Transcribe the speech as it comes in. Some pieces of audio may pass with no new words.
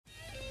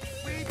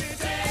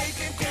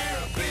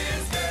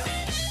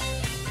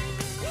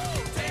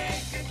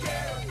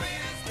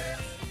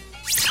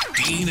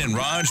Dean and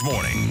Raj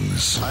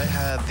mornings. I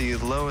had the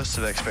lowest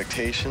of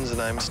expectations,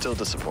 and I'm still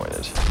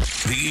disappointed.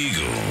 The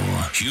Eagle,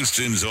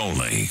 Houston's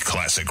only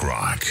classic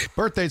rock.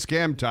 Birthday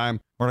scam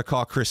time. We're going to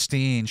call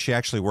Christine. She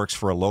actually works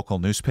for a local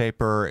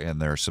newspaper in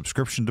their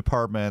subscription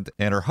department,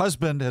 and her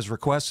husband has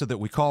requested that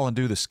we call and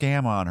do the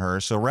scam on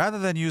her. So rather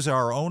than use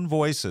our own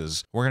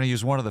voices, we're going to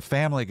use one of the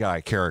Family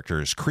Guy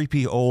characters,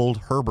 creepy old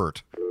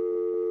Herbert.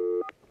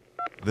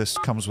 This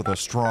comes with a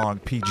strong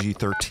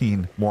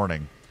PG-13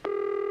 warning.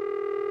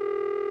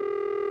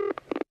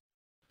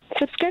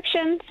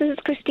 Subscriptions. This is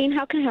Christine.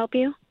 How can I help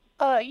you?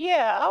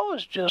 Yeah, I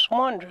was just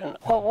wondering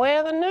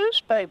where the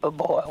newspaper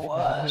boy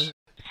was.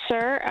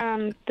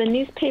 Sir, the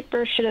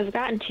newspaper should have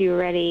gotten to you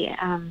already.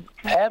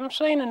 Haven't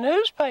seen a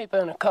newspaper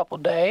in a couple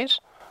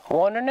days.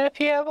 Wondering if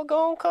you ever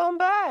gonna come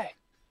back.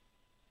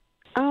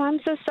 Oh,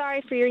 I'm so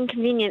sorry for your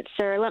inconvenience,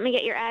 sir. Let me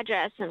get your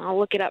address, and I'll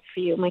look it up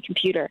for you on my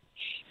computer.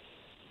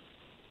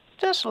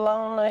 Just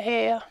lonely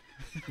here.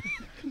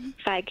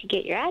 If I could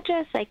get your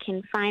address, I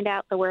can find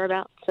out the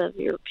whereabouts of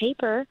your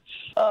paper.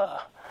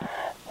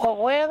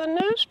 Where the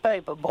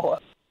newspaper boy?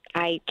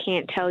 I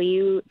can't tell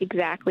you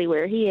exactly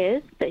where he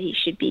is, but he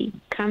should be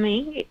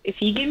coming.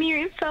 If you give me your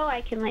info, I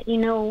can let you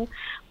know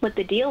what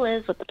the deal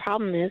is, what the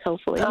problem is,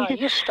 hopefully. Oh,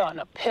 you're starting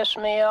to piss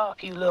me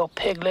off, you little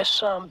piglet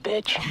son of a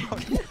bitch.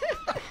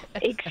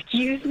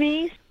 Excuse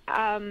me?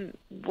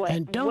 What?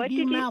 And don't what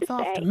you did mouth you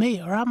off say? to me,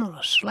 or I'm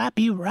gonna slap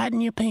you right in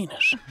your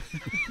penis.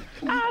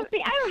 I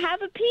don't have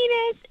a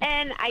penis,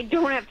 and I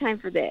don't have time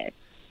for this.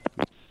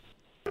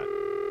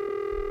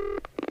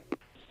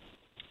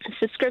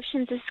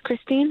 Subscriptions, this is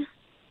Christine.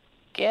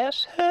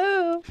 Guess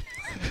who?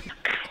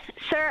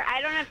 Sir, I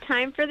don't have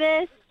time for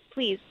this.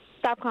 Please,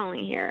 stop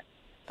calling here.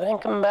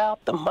 Thinking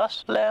about the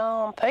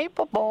muscle-down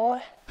paper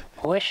boy.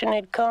 Wishing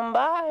he'd come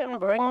by and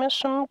bring me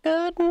some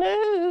good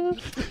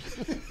news.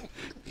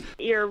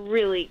 You're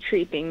really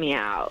creeping me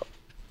out.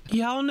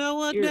 Y'all know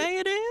what day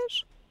it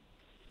is?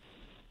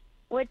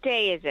 What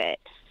day is it?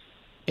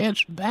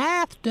 It's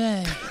bath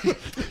day.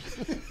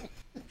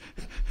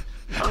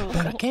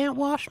 But I can't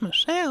wash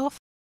myself.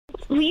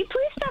 Will you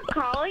please stop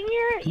calling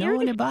here?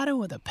 Know anybody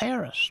with a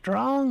pair of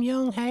strong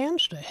young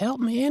hands to help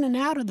me in and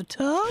out of the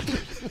tub?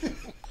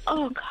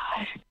 Oh,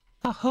 God.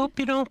 I hope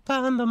you don't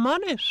find the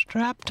money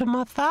strapped to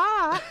my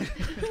thigh.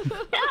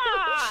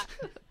 Ah!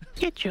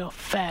 Get your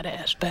fat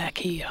ass back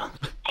here.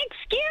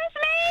 Excuse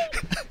me?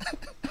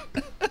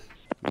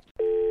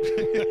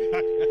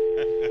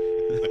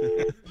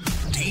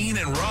 Dean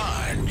and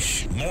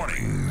Raj,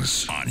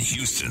 mornings on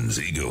Houston's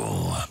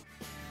Eagle.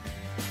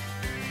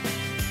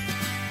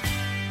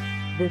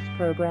 This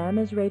program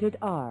is rated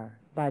R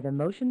by the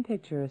Motion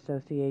Picture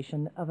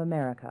Association of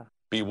America.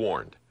 Be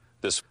warned,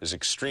 this is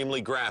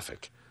extremely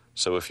graphic,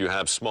 so if you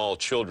have small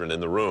children in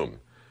the room,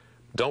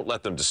 don't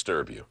let them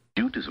disturb you.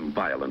 Due to some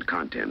violent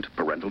content,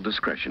 parental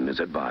discretion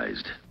is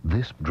advised.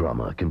 This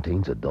drama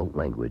contains adult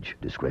language.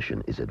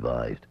 Discretion is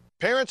advised.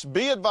 Parents,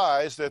 be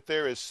advised that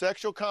there is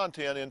sexual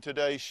content in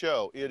today's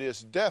show. It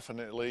is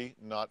definitely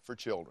not for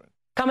children.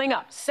 Coming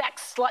up,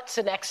 sex, sluts,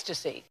 and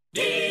ecstasy.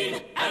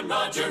 Dean and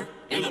Roger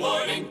in the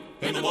morning,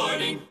 in the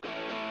morning.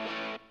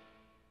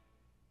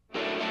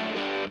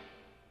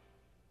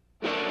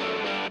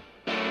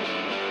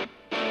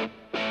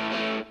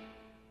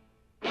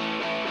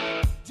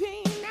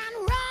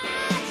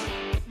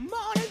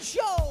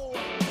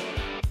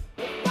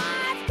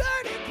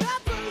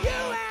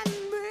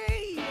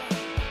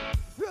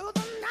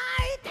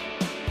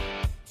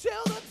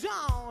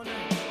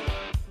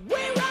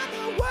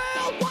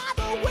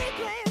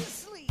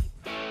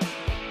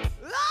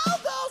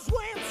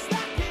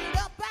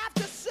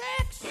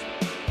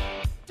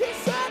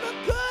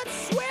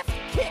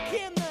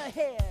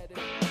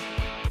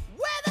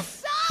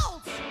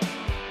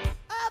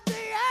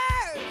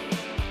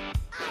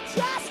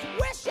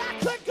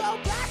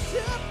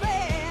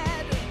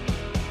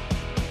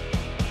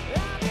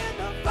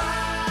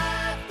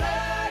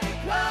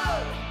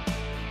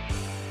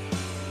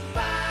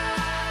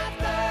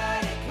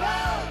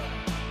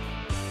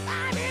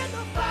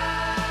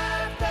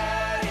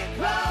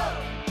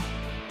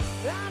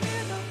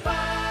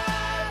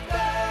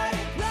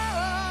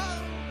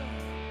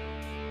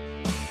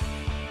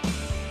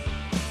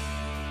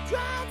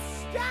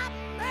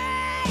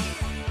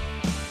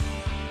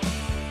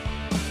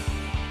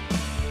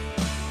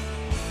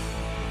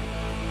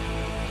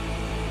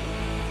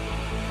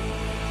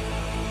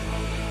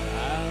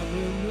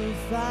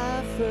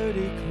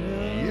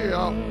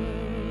 Yeah.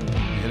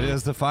 It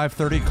is the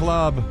 5:30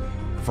 Club,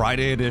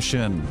 Friday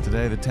edition.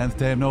 Today, the 10th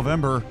day of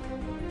November,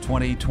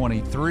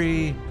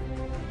 2023.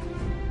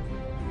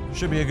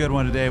 Should be a good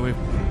one today. We've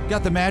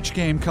got the match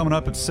game coming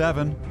up at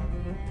 7.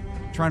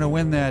 Trying to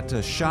win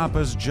that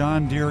Shoppa's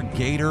John Deere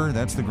Gator.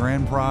 That's the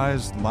grand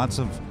prize. Lots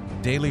of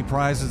daily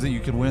prizes that you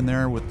could win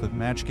there with the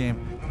match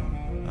game.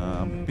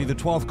 Be the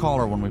 12th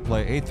caller when we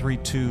play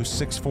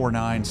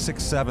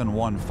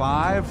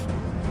 832-649-6715.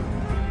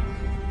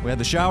 We had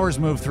the showers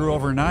move through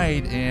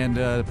overnight, and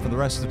for the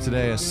rest of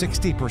today, a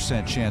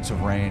 60% chance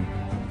of rain.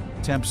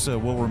 Temps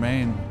will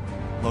remain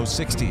low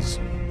 60s.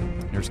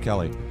 Here's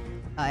Kelly.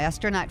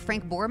 Astronaut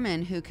Frank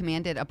Borman, who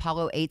commanded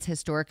Apollo 8's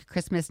historic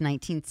Christmas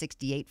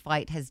 1968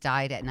 flight, has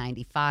died at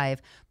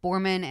 95.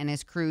 Borman and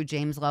his crew,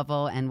 James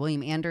Lovell and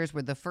William Anders,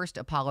 were the first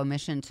Apollo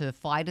mission to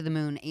fly to the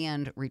moon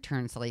and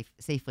return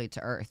safely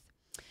to Earth.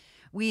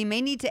 We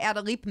may need to add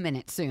a leap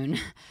minute soon.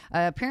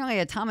 Apparently,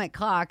 atomic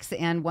clocks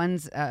and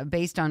ones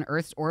based on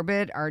Earth's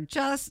orbit are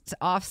just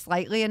off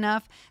slightly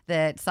enough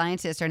that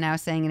scientists are now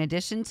saying in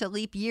addition to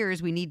leap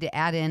years, we need to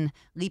add in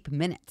leap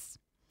minutes.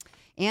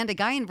 And a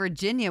guy in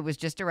Virginia was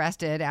just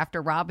arrested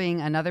after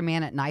robbing another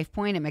man at knife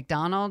point at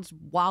McDonald's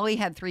while he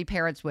had 3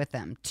 parrots with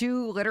him.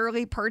 2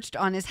 literally perched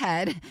on his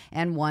head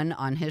and 1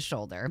 on his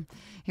shoulder.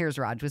 Here's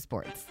Raj with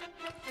sports.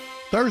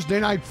 Thursday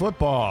night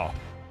football.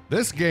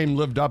 This game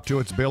lived up to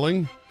its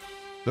billing.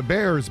 The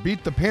Bears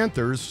beat the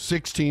Panthers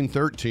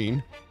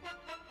 16-13.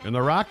 And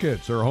the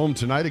Rockets are home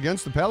tonight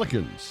against the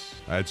Pelicans.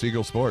 That's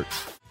Eagle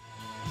Sports.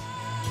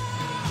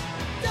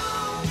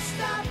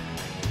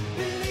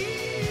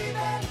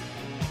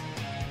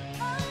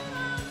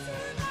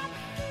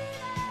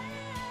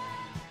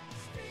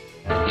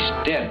 He's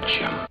dead,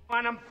 Jim.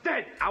 And I'm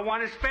dead. I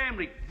want his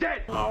family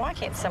dead. Oh, why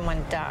can't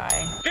someone die?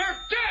 They're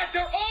dead.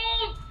 They're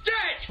all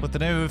dead. Put the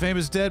name of a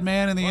famous dead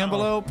man in the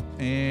envelope,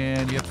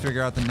 and you have to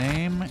figure out the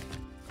name.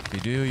 If you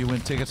do, you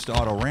win tickets to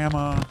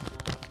Autorama.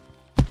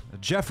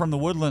 Jeff from the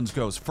Woodlands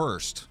goes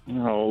first.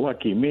 Oh,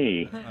 lucky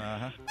me.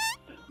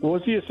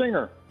 Was he a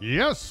singer?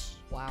 Yes.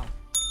 Wow.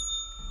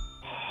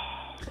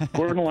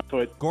 Gordon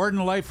Lightfoot.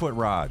 Gordon Lightfoot,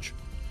 Raj.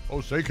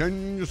 Oh, say,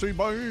 can you see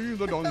by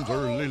the dawn's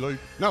early light?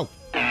 No.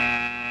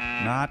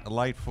 Not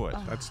Lightfoot.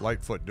 That's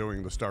Lightfoot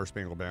doing the Star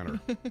Spangled Banner.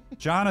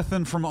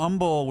 Jonathan from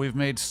Humble, we've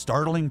made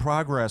startling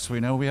progress. We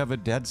know we have a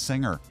dead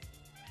singer.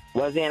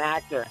 Was he an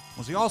actor?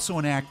 Was he also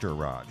an actor,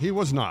 Rod? He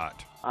was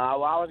not.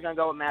 Well, I was going to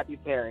go with Matthew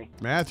Perry.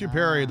 Matthew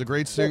Perry, the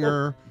great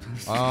singer,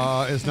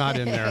 is not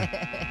in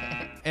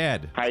there.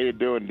 Ed. How you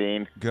doing,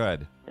 Dean?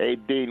 Good. Hey,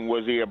 Dean,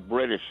 was he a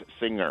British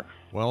singer?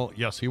 Well,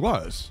 yes, he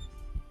was.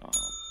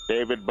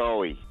 David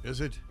Bowie.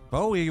 Is it?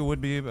 Bowie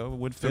would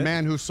fit. The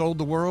man who sold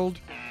the world?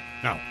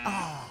 No.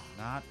 Oh,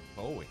 not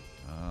Bowie.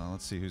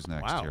 Let's see who's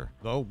next Wow. here.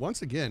 Though,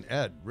 once again,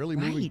 Ed really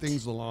moving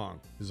things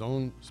along his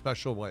own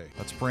special way.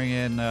 Let's bring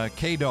in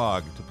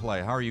K-Dog to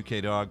play. How are you,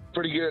 K-Dog?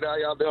 Pretty good. How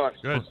y'all doing?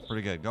 Good.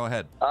 Pretty good. Go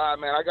ahead.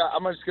 Man,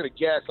 I'm just gonna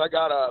guess. I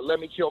got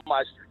Lemmy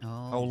Kilmister.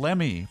 Oh,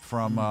 Lemmy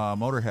from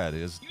Motorhead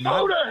is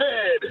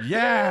Motorhead.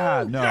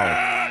 Yeah. No.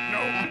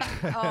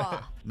 No.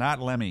 Not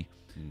Lemmy.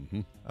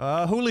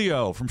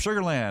 Julio from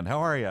Sugarland. How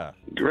are you?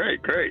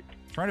 Great.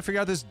 Trying to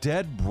figure out this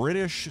dead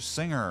British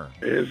singer.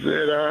 Is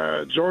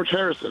it George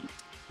Harrison?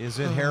 Is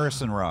it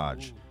Harrison,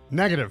 Raj?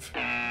 Negative.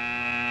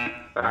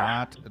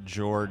 Not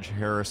George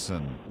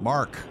Harrison.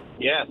 Mark.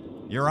 Yes.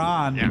 You're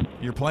on. Yeah.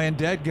 You're playing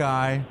dead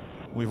guy.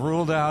 We've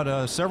ruled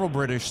out several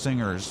British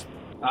singers.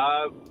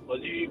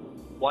 Was he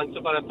once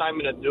upon a time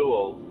in a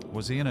duo?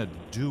 Was he in a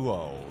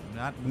duo?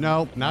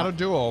 No, not a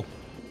duo.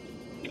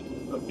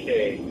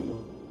 Okay.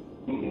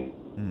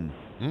 John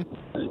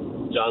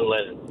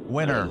Lennon.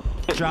 Winner.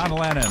 John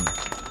Lennon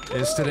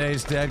is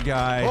today's dead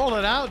guy. Hold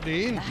it out,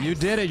 Dean. You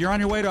did it. You're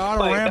on your way to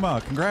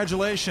Autorama.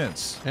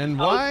 Congratulations. And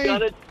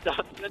why?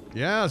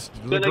 Yes.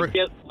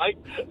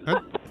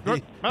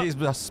 He's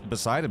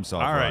beside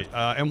himself. All right.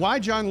 And why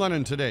John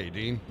Lennon today,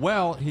 Dean?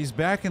 Well, he's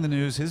back in the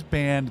news. His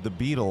band, The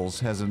Beatles,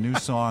 has a new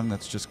song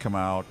that's just come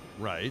out.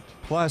 Right.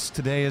 Plus,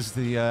 today is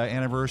the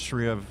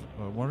anniversary of,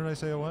 what did I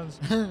say it was?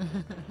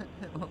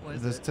 What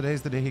was it?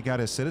 Today's the day he got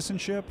his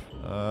citizenship.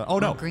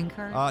 No. Green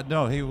card?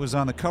 No, he was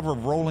on the cover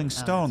of Rolling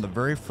Stone, the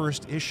very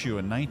first issue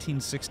in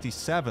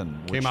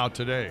 1967. Came out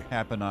today.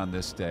 Happened on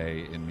this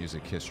day in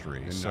music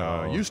history. And,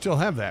 so you still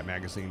have that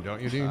magazine,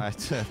 don't you, Dean?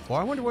 Well,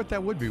 I wonder what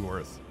that would be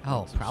worth.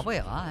 Oh, probably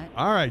a lot.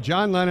 All right,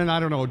 John Lennon, I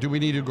don't know. Do we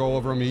need to go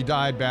over him? He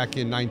died back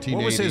in 1980.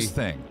 What was his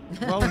thing?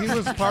 Well, he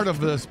was part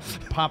of this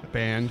pop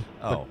band,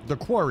 Oh. the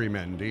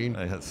Quarrymen, Dean.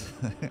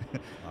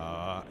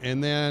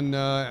 And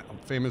then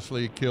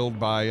famously killed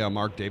by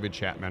Mark David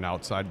Chapman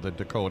outside the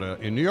Dakota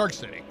in New York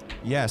City.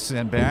 Yes,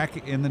 and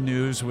back in the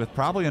news with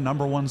probably a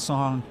 #1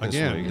 song this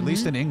Again. week. At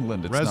least in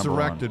England, it's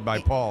Resurrected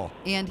by Paul.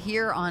 And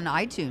here on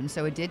iTunes,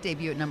 so it did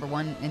debut at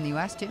 #1 in the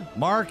U.S. too.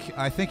 Mark,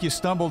 I think you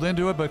stumbled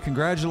into it, but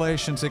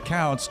congratulations, it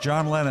counts.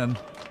 John Lennon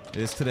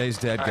is today's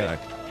dead guy.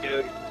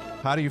 Dude,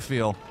 How do you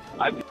feel?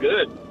 I'm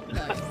good.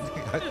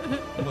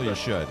 Well, you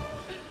should.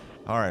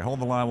 All right, hold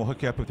the line. We'll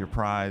hook you up with your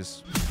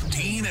prize.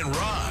 Dean and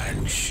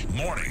Raj,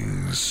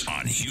 mornings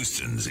on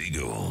Houston's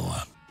Eagle.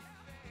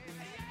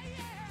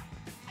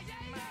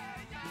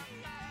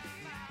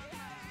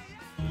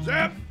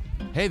 Zap!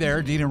 Hey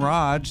there, Dean and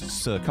Raj.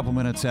 It's a couple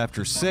minutes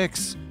after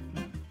 6.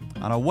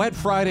 On a wet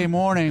Friday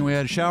morning, we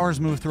had showers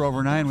move through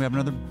overnight. We have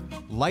another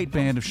light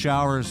band of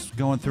showers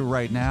going through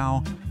right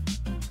now.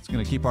 It's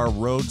going to keep our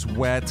roads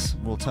wet.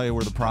 We'll tell you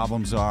where the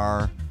problems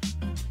are.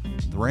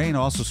 The rain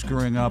also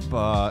screwing up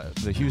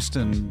the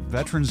Houston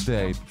Veterans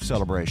Day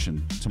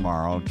celebration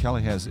tomorrow.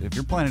 Kelly has, if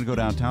you're planning to go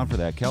downtown for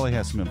that, Kelly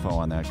has some info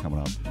on that coming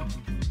up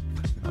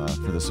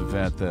for this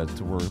event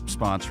that we're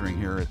sponsoring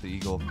here at the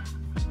Eagle.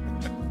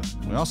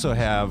 We also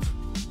have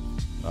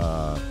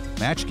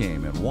match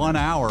game in 1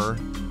 hour.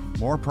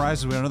 More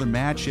prizes. We had another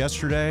match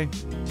yesterday.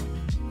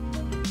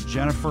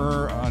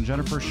 Jennifer on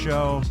Jennifer's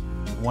show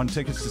won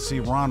tickets to see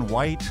Ron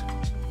White.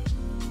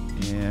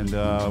 And we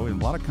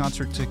had a lot of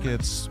concert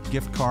tickets,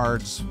 gift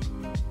cards,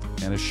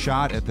 and a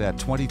shot at that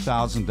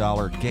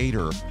 $20,000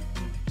 Gator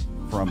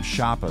from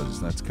Shoppa's.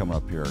 That's coming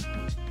up here.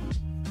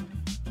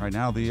 Right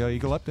now, the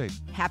Eagle Update.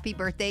 Happy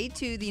birthday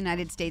to the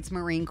United States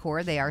Marine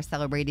Corps. They are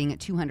celebrating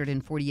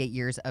 248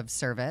 years of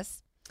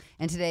service.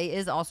 And today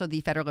is also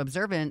the federal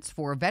observance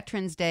for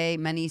Veterans Day.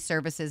 Many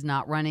services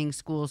not running,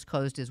 schools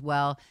closed as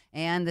well.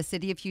 And the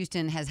city of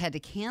Houston has had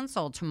to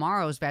cancel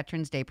tomorrow's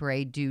Veterans Day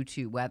parade due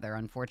to weather,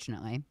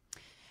 unfortunately.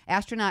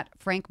 Astronaut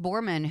Frank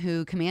Borman,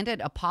 who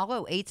commanded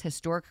Apollo 8's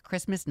historic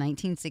Christmas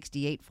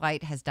 1968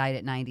 flight, has died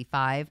at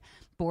 95.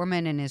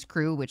 Borman and his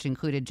crew, which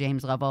included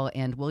James Lovell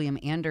and William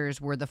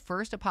Anders, were the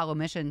first Apollo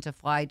mission to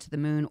fly to the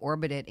moon,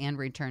 orbit it, and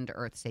return to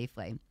Earth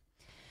safely.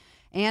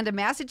 And a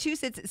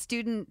Massachusetts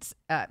students,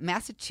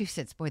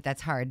 boy,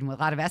 that's hard. A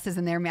lot of S's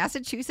in there.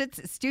 Massachusetts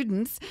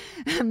students'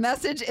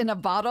 message in a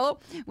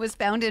bottle was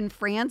found in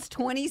France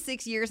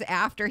 26 years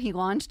after he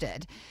launched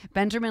it.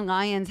 Benjamin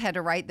Lyons had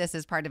to write this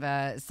as part of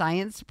a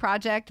science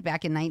project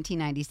back in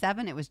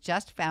 1997. It was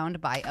just found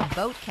by a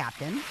boat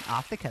captain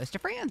off the coast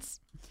of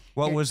France.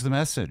 What was the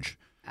message?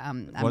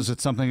 Was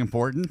it something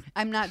important?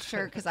 I'm not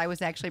sure because I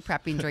was actually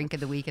prepping Drink of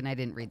the Week and I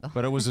didn't read the whole.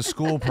 But it was a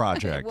school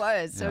project. It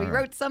was. So he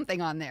wrote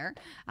something on there.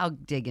 I'll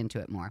dig into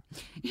it more.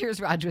 Here's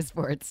Roger with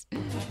Sports.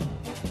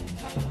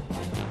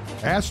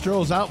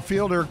 Astros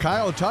outfielder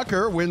Kyle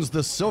Tucker wins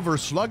the Silver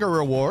Slugger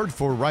Award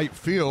for right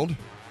field.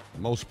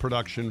 Most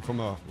production from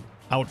a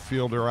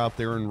outfielder out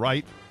there in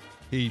right.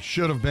 He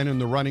should have been in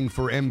the running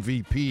for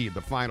MVP,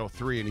 the final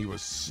three, and he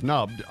was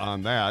snubbed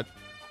on that.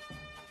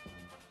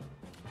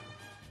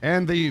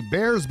 And the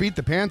Bears beat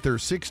the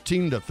Panthers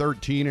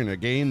 16-13 in a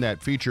game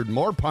that featured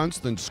more punts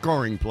than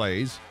scoring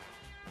plays.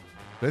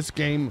 This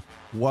game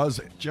was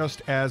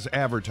just as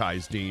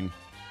advertised, Dean.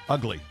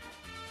 Ugly.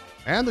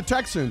 And the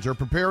Texans are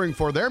preparing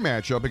for their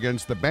matchup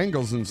against the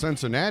Bengals in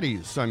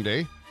Cincinnati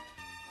Sunday.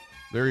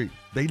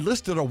 They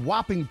listed a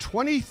whopping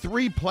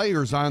 23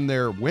 players on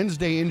their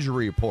Wednesday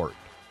injury report.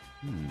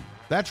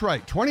 That's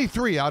right,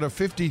 23 out of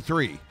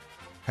 53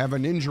 have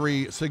an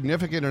injury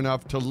significant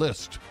enough to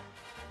list.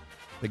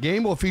 The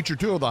game will feature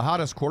two of the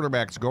hottest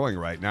quarterbacks going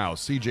right now,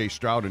 C.J.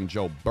 Stroud and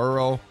Joe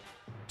Burrow.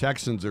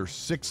 Texans are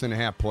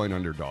 6.5-point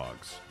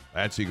underdogs.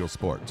 That's Eagle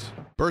Sports.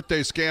 Birthday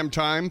scam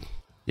time.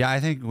 Yeah, I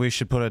think we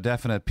should put a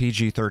definite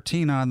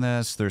PG-13 on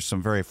this. There's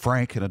some very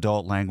frank and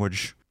adult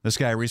language. This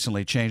guy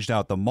recently changed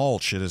out the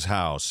mulch at his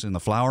house in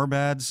the flower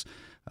beds.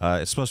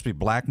 It's supposed to be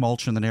black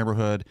mulch in the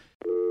neighborhood.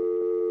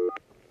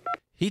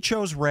 He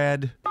chose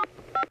red.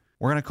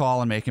 We're going to call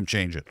and make him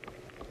change it.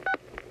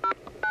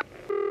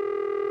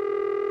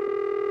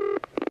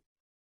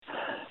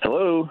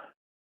 Hello.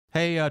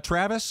 Hey,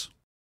 Travis?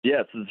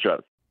 Yes, this is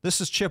Travis.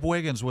 This is Chip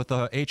Wiggins with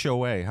the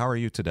HOA. How are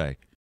you today?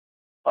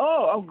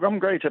 Oh, I'm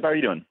great, Chip. How are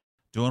you doing?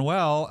 Doing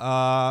well.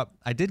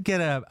 I did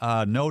get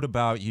a note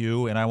about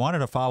you, and I wanted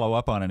to follow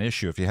up on an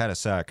issue, if you had a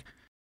sec.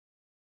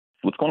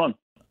 What's going on?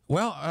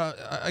 Well,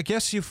 I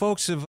guess you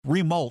folks have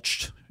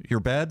remulched your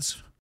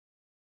beds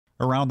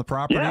around the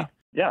property.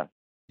 Yeah.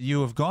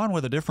 You have gone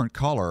with a different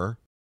color.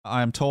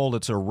 I'm told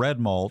it's a red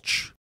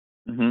mulch.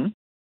 Mm-hmm.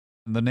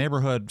 The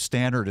neighborhood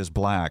standard is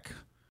black.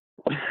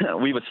 We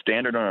have a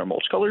standard on our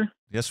mulch color?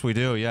 Yes, we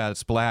do. Yeah,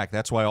 it's black.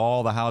 That's why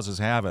all the houses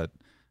have it.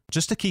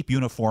 Just to keep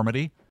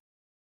uniformity.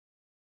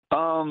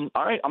 All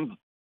right. I'm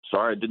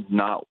sorry.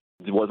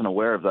 Wasn't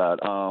aware of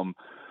that.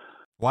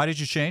 Why did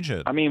you change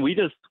it? I mean,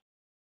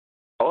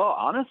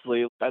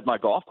 honestly, at my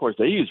golf course,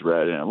 they use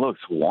red, and it looks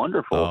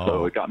wonderful. Oh.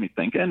 So it got me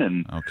thinking.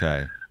 And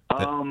okay.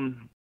 We're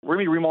going to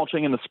be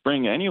remulching in the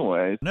spring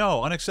anyway.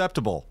 No,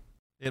 unacceptable.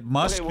 It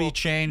must be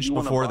changed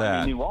before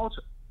that.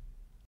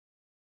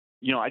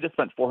 I just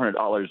spent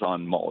 $400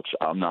 on mulch.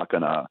 I'm not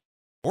going to.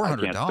 $400? I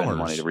can't spend the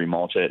money to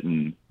remulch it.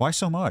 And why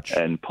so much?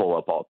 And pull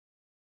up all.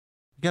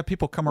 You got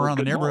people come around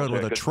the neighborhood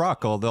with a truck.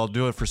 They'll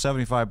do it for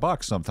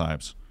 $75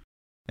 sometimes.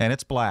 And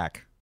it's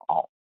black.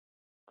 Oh.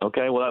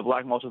 Okay, well, that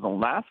black mulch doesn't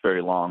last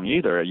very long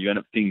either. You end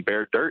up seeing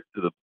bare dirt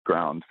to the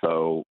ground.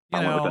 So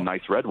I went with a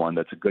nice red one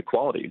that's a good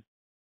quality. In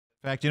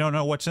fact, you don't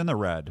know what's in the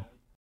red.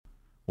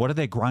 What do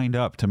they grind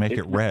up to make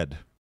it red?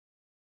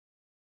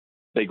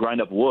 They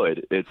grind up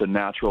wood. It's a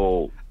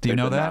natural. Do you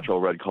know that? Natural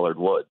red-colored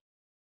wood.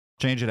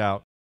 Change it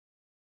out.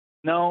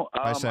 No,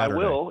 I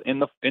will in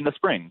the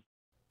spring.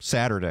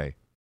 Saturday.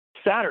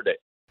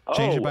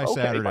 Change it by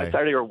Saturday. By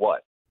Saturday or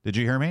what? Did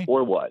you hear me?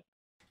 Or what?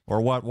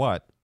 Or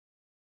what?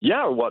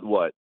 Yeah, or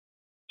what?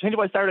 Change it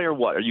by Saturday or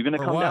what? Are you going to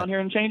come down here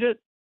and change it?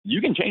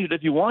 You can change it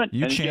if you want.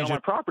 You and change if you get on it. my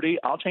property,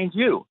 I'll change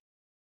you.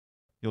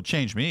 You'll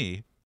change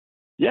me?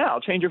 Yeah,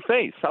 I'll change your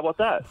face. How about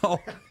that? Oh.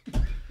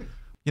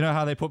 You know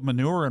how they put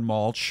manure in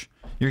mulch?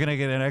 You're going to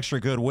get an extra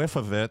good whiff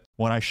of it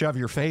when I shove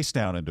your face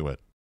down into it.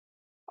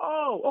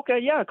 Oh, okay,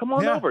 yeah, come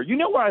on over. You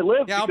know where I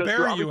live. Yeah, I'll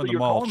bury you in the you're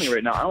mulch. calling me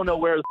right now. I don't know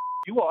where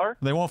you are.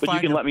 They won't but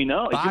find you can let me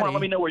know. If you want to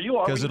let me know where you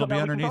are, because it'll be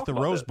underneath the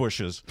rose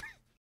bushes.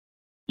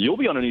 You'll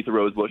be underneath the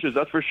rose bushes,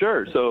 that's for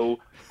sure. So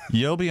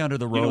you'll be under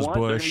the rose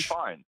bush. They're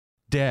gonna be fine.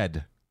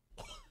 Dead.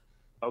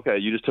 Okay,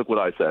 you just took what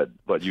I said,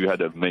 but you had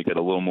to make it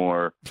a little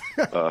more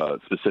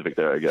specific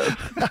there, I guess.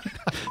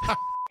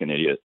 An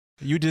idiot.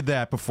 You did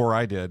that before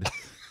I did.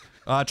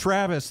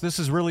 Travis, this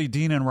is really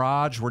Dean and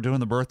Raj. We're doing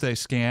the birthday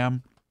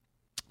scam.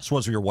 This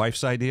was your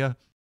wife's idea?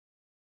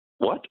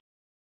 What?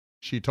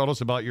 She told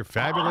us about your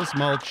fabulous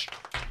mulch.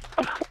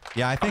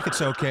 Yeah, I think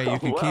it's okay. You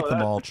can keep the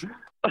mulch.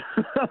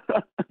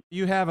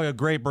 You have a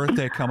great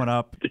birthday coming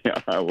up.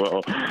 Yeah, I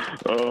will.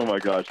 Oh, my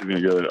gosh, it's going to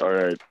be good. All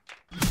right.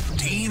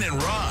 Dean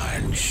and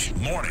Raj,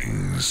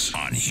 mornings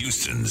on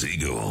Houston's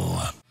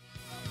Eagle.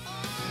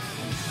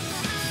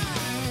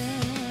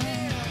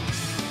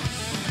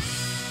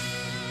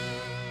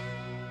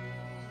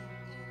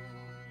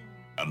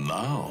 And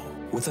now,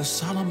 with a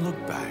solemn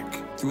look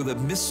back through the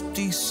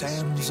misty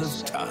sands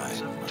of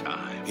time,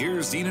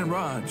 here's Dean and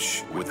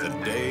Raj with a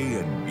day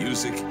in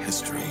music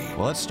history.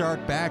 Well, let's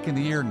start back in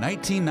the year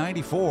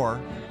 1994.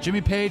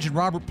 Jimmy Page and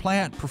Robert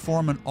Plant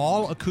perform an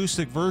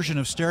all-acoustic version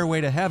of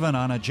Stairway to Heaven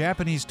on a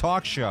Japanese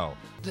talk show.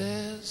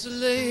 There's a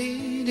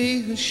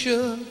lady who's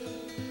sure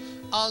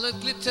all that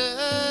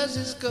glitters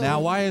is gold. Now,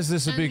 why is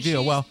this a big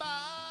deal? Well,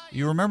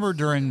 you remember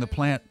during the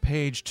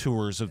Plant-Page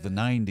tours of the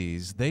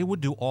 90s, they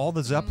would do all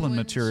the Zeppelin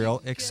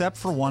material except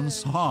for one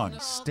song,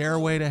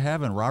 Stairway to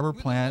Heaven. Robert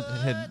Plant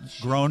had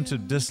grown to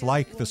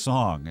dislike the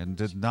song and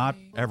did not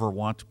ever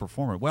want to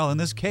perform it. Well, in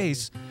this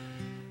case,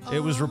 it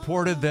was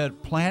reported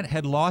that Plant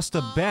had lost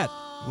a bet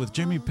with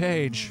Jimmy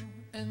Page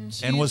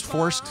and was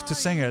forced to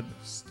sing it.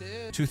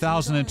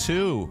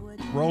 2002,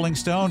 Rolling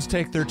Stones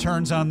take their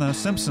turns on The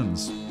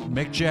Simpsons.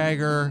 Mick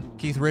Jagger,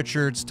 Keith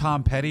Richards,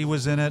 Tom Petty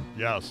was in it.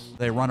 Yes.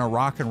 They run a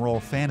rock and roll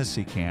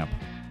fantasy camp.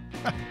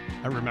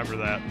 I remember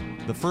that.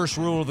 The first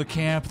rule of the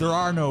camp, there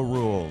are no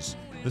rules.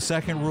 The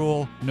second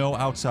rule, no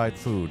outside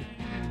food.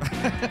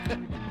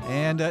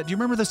 And do you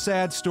remember the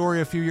sad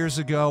story a few years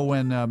ago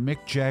when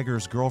Mick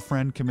Jagger's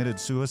girlfriend committed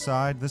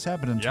suicide? This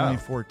happened in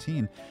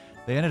 2014.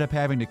 They ended up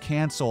having to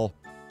cancel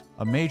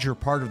a major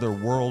part of their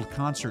world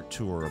concert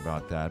tour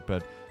about that.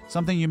 But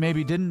something you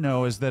maybe didn't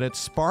know is that it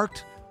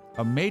sparked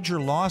a major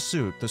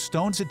lawsuit. The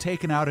Stones had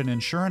taken out an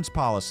insurance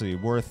policy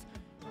worth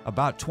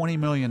about $20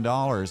 million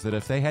that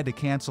if they had to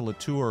cancel a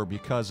tour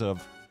because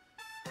of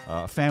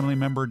a family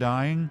member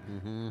dying,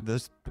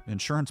 this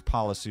insurance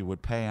policy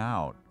would pay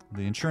out.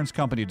 The insurance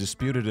company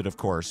disputed it, of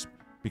course,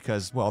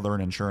 because, well, they're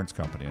an insurance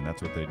company, and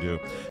that's what they do.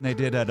 And they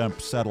did end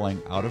up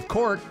settling out of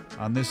court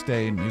on this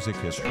day in music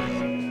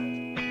history.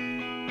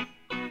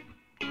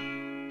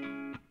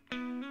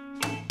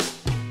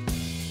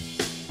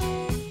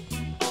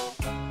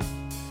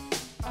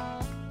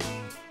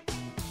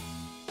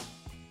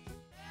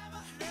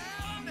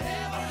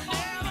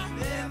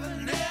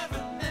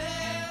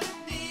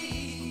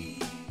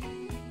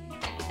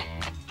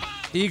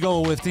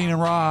 Eagle with Dean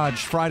and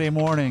Raj, Friday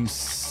morning,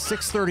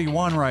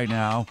 6:31 right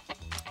now.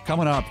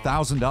 Coming up,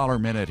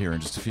 $1,000 minute here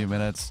in just a few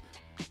minutes.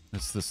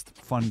 It's this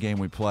fun game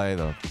we play.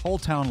 The whole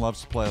town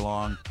loves to play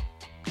along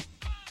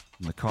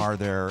in the car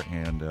there,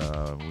 and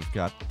we've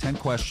got 10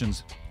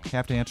 questions.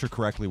 Have to answer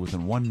correctly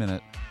within 1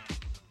 minute.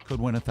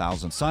 Could win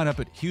 $1,000. Sign up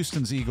at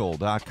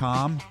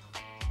Houston'sEagle.com.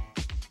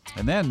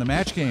 And then the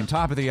match game,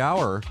 top of the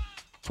hour.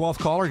 12th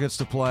caller gets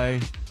to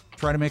play.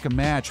 Try to make a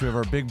match. We have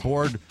our big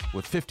board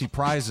with 50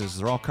 prizes.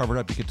 They're all covered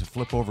up. You get to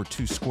flip over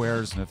 2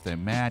 squares, and if they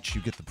match,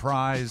 you get the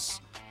prize.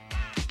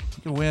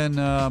 You can win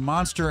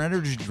Monster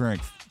Energy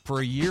drink for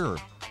a year.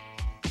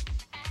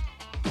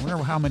 I wonder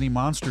how many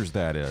Monsters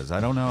that is. I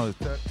don't know.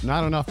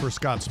 Not enough for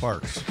Scott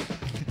Sparks.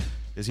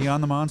 Is he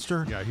on the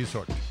Monster? Yeah, he's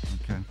hooked.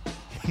 Okay.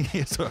 He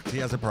is hooked. He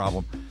has a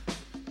problem.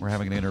 We're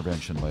having an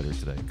intervention later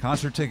today.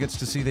 Concert tickets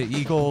to see the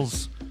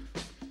Eagles.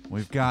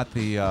 We've got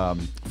the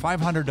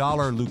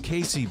 $500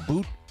 Lucchese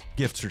boot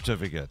gift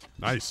certificate.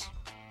 Nice.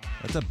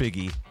 That's a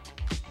biggie.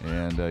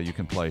 And you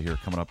can play here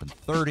coming up in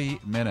 30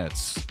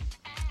 minutes.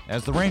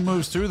 As the rain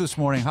moves through this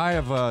morning, high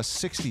of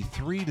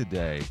 63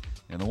 today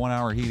in the 1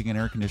 Hour Heating and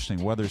Air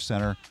Conditioning Weather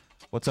Center.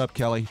 What's up,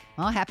 Kelly?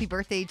 Well, happy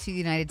birthday to the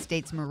United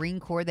States Marine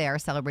Corps. They are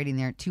celebrating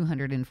their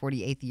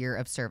 248th year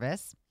of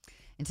service.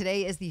 And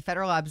today is the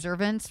federal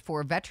observance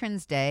for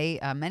Veterans Day.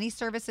 Many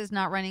services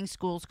not running,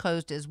 schools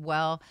closed as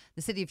well.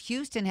 The city of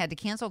Houston had to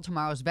cancel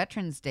tomorrow's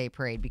Veterans Day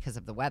parade because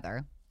of the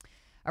weather.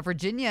 A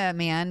Virginia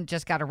man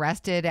just got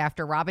arrested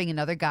after robbing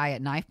another guy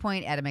at knife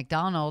point at a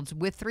McDonald's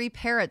with 3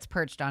 parrots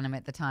perched on him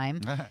at the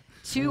time.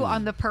 2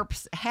 on the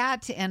perp's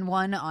hat and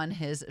 1 on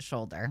his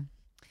shoulder.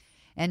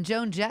 And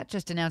Joan Jett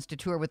just announced a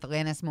tour with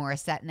Alanis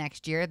Morissette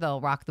next year. They'll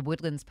rock the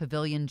Woodlands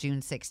Pavilion June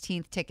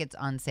 16th. Tickets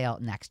on sale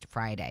next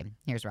Friday.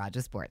 Here's Raj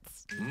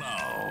Sports.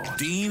 Now,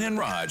 Dean and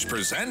Raj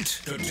present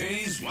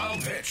today's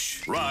Wild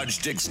Pitch. Raj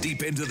digs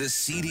deep into the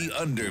seedy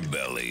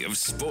underbelly of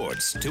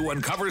sports to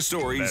uncover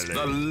stories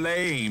the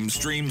lame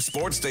stream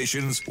sports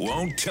stations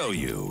won't tell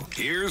you.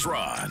 Here's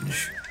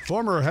Raj.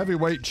 Former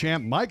heavyweight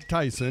champ Mike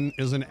Tyson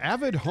is an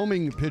avid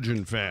homing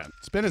pigeon fan.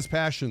 It's been his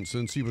passion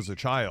since he was a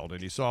child,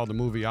 and he saw the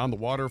movie On the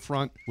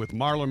Waterfront with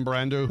Marlon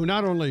Brando, who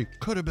not only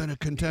could have been a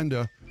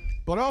contender,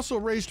 but also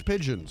raised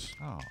pigeons.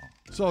 Oh.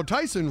 So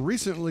Tyson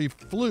recently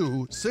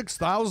flew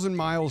 6,000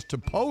 miles to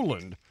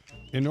Poland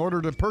in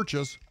order to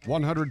purchase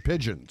 100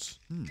 pigeons.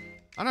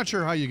 I'm not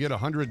sure how you get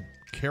 100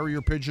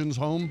 carrier pigeons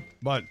home,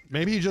 but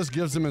maybe he just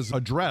gives them his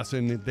address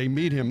and they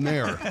meet him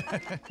there.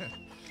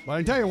 But I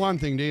can tell you one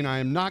thing, Dean, I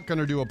am not going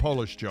to do a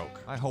Polish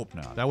joke. I hope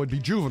not. That would be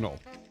juvenile.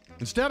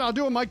 Instead, I'll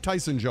do a Mike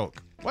Tyson joke.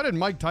 What did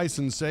Mike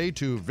Tyson say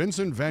to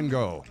Vincent van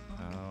Gogh?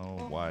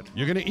 Oh, what?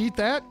 You going to eat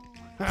that?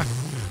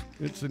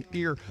 It's an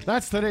ear.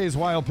 That's today's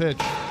Wild Pitch.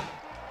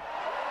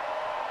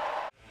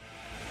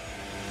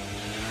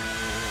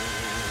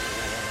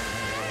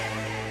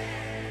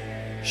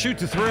 Shoot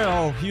to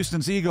Thrill,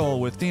 Houston's Eagle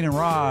with Dean and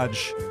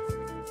Raj.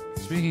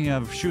 Speaking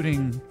of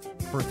shooting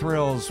for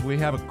thrills, we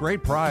have a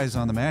great prize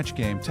on the match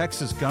game.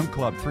 Texas Gun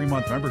Club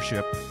 3-month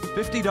membership,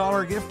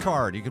 $50 gift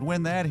card. You can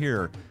win that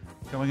here.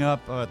 Coming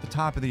up at the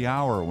top of the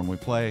hour when we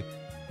play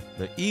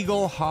the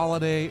Eagle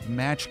Holiday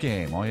Match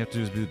Game. All you have to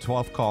do is be the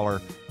 12th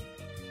caller,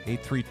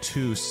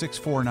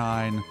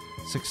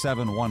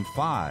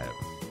 832-649-6715.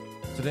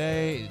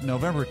 Today,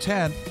 November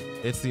 10th,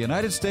 it's the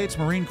United States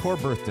Marine Corps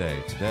birthday.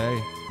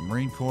 Today, the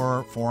Marine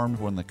Corps formed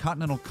when the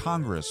Continental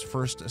Congress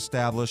first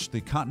established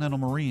the Continental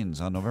Marines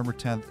on November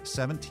 10th,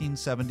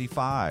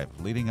 1775.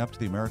 Leading up to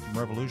the American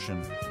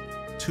Revolution,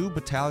 2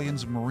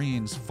 battalions of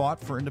Marines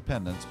fought for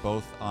independence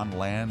both on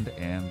land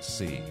and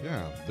sea.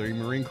 Yeah, the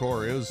Marine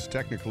Corps is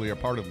technically a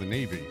part of the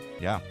Navy.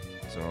 Yeah,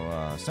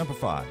 so Semper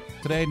Fi.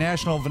 Today,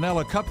 National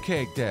Vanilla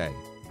Cupcake Day.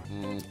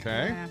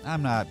 Okay.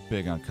 I'm not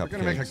big on cupcakes. If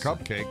you're going to make a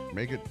cupcake,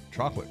 make it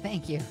chocolate.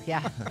 Thank you.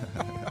 Yeah.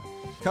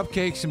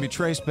 Cupcakes can be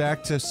traced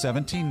back to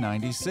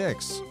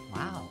 1796.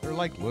 Wow. They're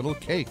like little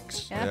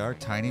cakes. They are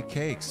tiny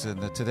cakes. And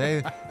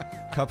today,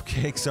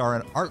 cupcakes are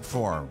an art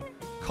form.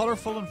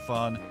 Colorful and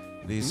fun,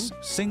 these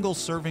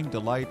single-serving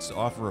delights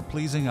offer a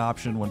pleasing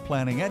option when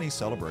planning any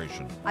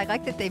celebration. I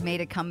like that they've made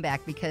a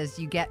comeback because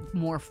you get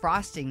more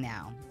frosting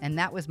now. And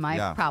that was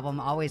my problem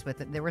always with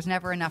it. There was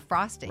never enough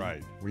frosting.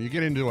 Right. When you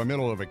get into the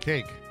middle of a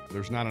cake,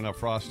 there's not enough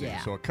frosting.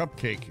 Yeah. So a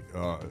cupcake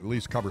at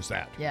least covers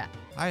that. Yeah.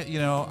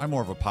 I'm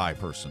more of a pie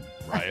person.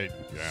 Right.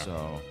 Yeah.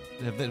 So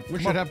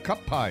we should have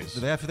cup pies.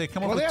 Do they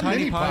come up Well, with they have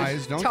tiny mini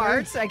pies, don't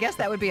Tarts. I guess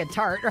that would be a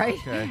tart, right?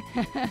 Okay.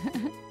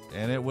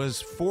 And it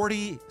was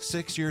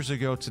 46 years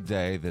ago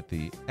today that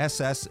the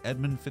SS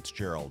Edmund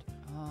Fitzgerald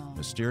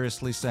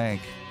mysteriously sank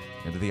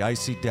into the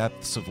icy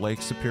depths of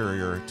Lake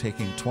Superior,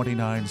 taking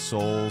 29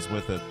 souls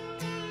with it.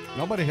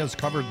 Nobody has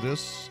covered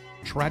this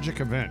tragic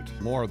event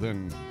more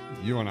than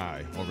you and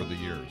I over the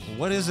years.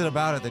 What is it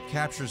about it that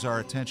captures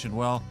our attention?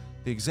 Well,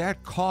 the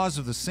exact cause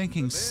of the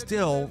sinking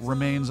still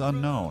remains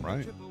unknown.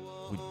 Right.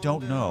 We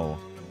don't know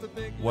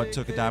what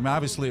took it down. I mean,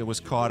 obviously, it was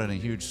caught in a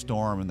huge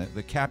storm, and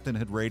the captain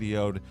had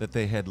radioed that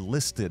they had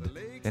listed,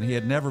 and he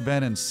had never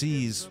been in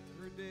seas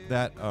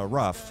that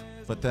rough,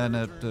 but then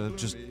it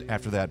just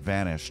after that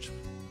vanished.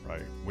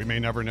 Right. We may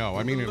never know.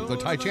 I mean, the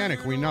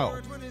Titanic, we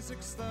know.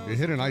 It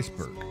hit an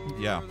iceberg.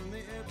 Yeah.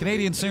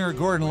 Canadian singer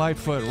Gordon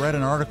Lightfoot read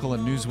an article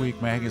in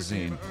Newsweek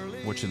magazine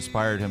which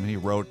inspired him. He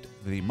wrote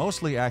the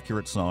mostly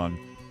accurate song,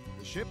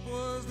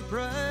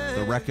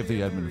 The Wreck of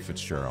the Edmund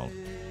Fitzgerald.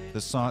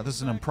 This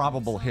is an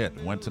improbable hit.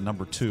 Went to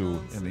number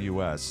 2 in the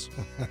U.S.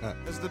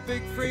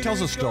 It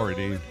tells a story,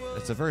 Dean.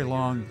 It's a very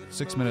long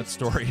 6-minute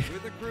story.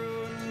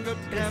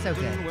 It's so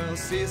good.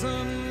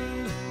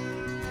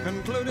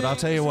 But I'll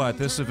tell you what,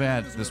 this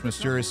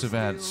mysterious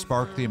event,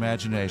 sparked the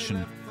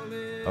imagination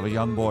of a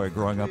young boy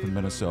growing up in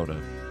Minnesota.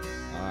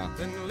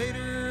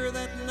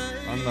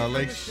 On the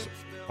lakes,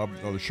 of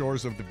the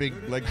shores of the big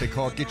lake they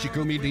call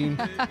Gitchigumi, Dean.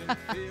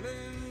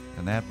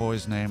 And that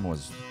boy's name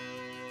was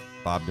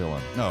Bob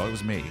Dylan. No, it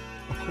was me.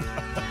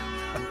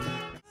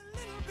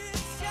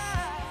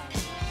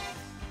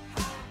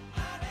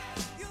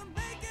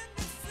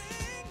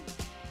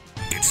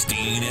 It's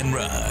Dean and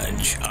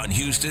Raj on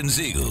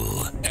Houston's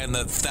Eagle and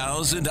the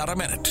 $1,000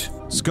 Minute.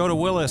 Let's go to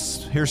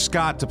Willis. Here's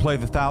Scott to play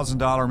the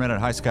 $1,000 Minute.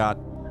 Hi, Scott.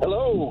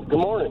 Hello. Good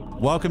morning.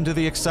 Welcome to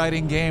the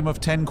exciting game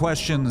of 10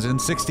 questions in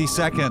 60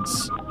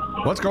 seconds.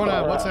 What's going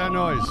on? What's that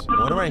noise?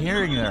 What am I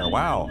hearing there?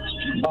 Wow.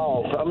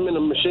 Oh, I'm in a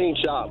machine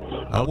shop.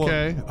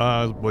 Okay.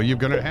 Well, you're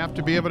going to have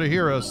to be able to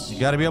hear us. You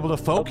got to be able to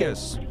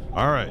focus. Okay.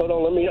 All right. Hold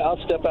on.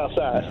 I'll step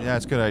outside. Yeah,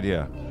 that's a good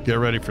idea. Get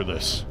ready for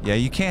this. Yeah,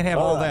 you can't have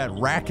all that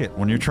racket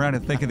when you're trying to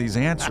think of these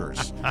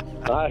answers.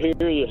 I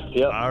hear you.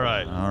 Yep. All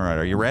right. All right.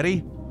 Are you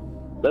ready?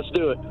 Let's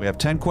do it. We have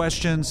 10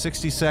 questions,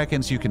 60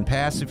 seconds. You can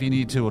pass if you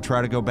need to. We'll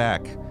try to go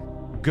back.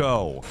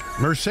 Go.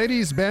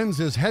 Mercedes-Benz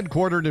is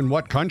headquartered in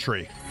what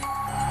country?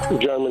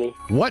 Germany.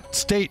 What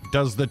state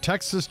does the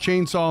Texas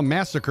Chainsaw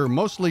Massacre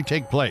mostly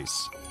take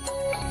place?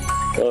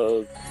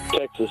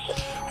 Texas.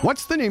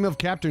 What's the name of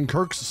Captain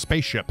Kirk's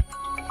spaceship?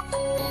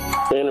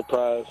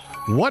 Enterprise.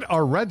 What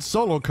are red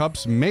Solo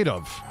cups made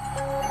of?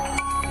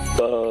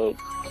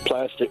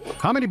 Plastic.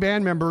 How many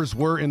band members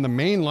were in the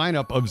main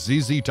lineup of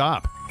ZZ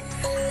Top?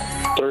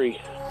 3.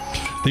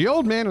 The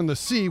Old Man and the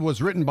Sea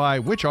was written by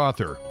which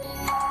author?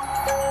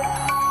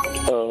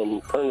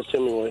 Ernest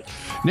Hemingway.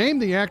 Name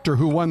the actor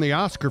who won the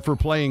Oscar for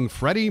playing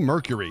Freddie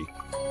Mercury.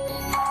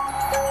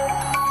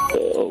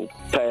 Oh,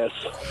 pass.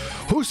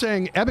 Who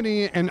sang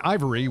Ebony and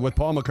Ivory with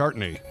Paul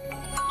McCartney?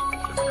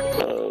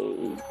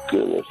 Oh,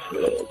 goodness.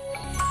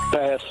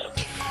 Pass.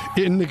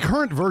 In the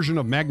current version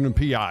of Magnum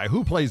P.I.,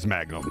 who plays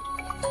Magnum?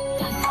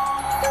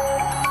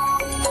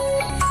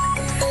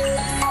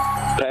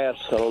 Pass. I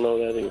don't know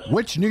who that is.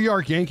 Which New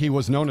York Yankee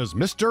was known as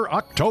Mr.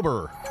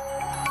 October?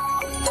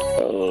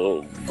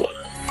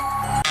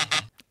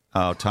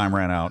 Oh, time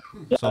ran out.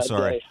 So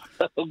sorry.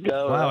 Oh,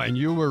 God. Wow, and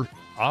you were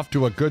off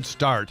to a good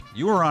start.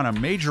 You were on a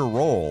major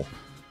roll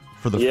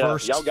for the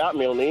first. Y'all got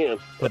me on the end.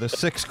 For the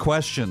 6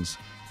 questions.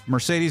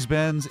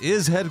 Mercedes-Benz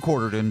is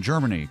headquartered in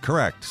Germany.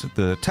 Correct.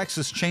 The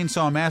Texas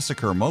Chainsaw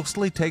Massacre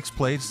mostly takes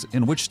place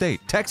in which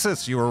state?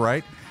 Texas, you were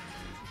right.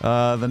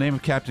 The name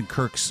of Captain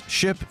Kirk's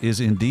ship is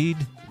indeed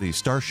the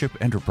Starship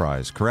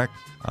Enterprise. Correct.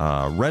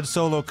 Red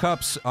Solo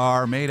cups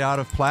are made out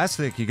of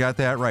plastic. You got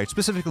that right.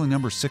 Specifically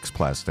number 6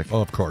 plastic.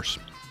 Oh, of course.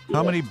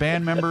 How many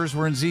band members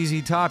were in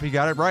ZZ Top? You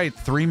got it right.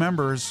 3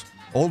 members.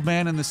 Old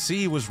Man in the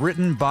Sea was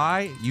written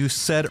by, you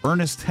said,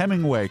 Ernest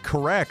Hemingway.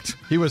 Correct.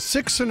 He was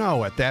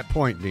 6-0 at that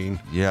point, Dean.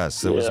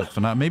 Yes, it was a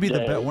phenomenal, maybe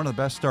one of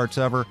the best starts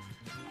ever.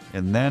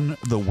 And then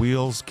the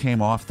wheels came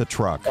off the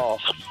truck.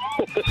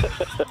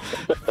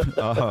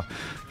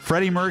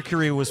 Freddie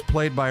Mercury was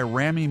played by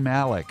Rami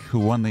Malek, who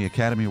won the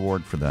Academy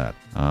Award for that.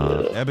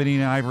 Ebony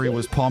and Ivory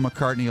was Paul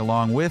McCartney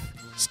along with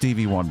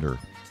Stevie Wonder.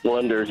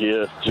 Wonder,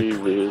 yeah. Gee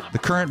whiz. The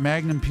current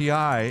Magnum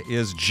PI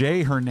is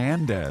Jay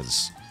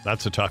Hernandez.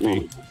 That's a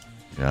toughie.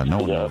 Yeah, no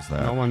one knows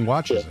that. No one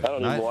watches it. I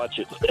don't even watch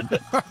it.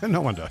 No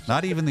one does.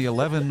 Not even the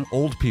 11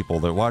 old people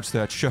that watch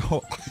that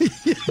show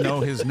know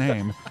his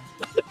name.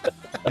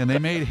 And they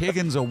made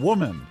Higgins a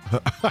woman.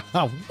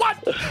 What?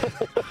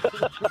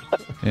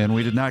 And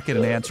we did not get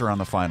an answer on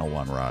the final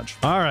one, Raj.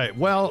 All right.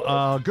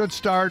 Well, good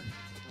start.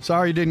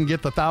 Sorry you didn't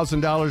get the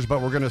 $1,000,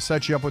 but we're going to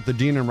set you up with the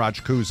Dean and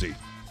Raj koozie.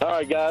 All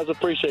right, guys.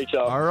 Appreciate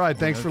y'all. All right.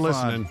 Thanks for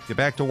listening. Get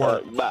back to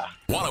work. Bye.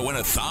 Want to win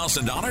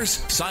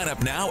 $1,000? Sign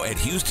up now at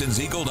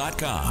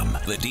Houston'sEagle.com.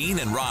 The Dean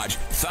and Raj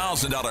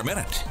 $1,000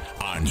 Minute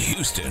on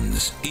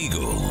Houston's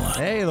Eagle.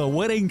 Hey, the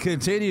winning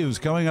continues.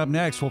 Coming up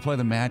next, we'll play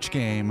the match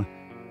game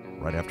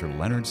right after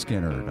Leonard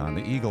Skinner on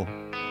the Eagle.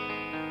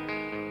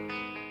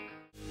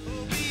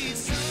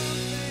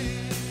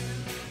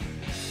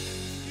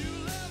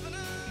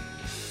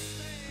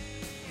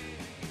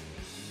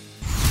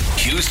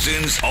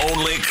 Houston's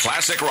only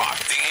classic rock,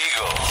 the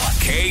Eagle.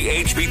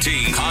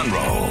 KHBT,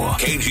 Conroe.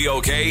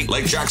 KGOK,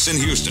 Lake Jackson,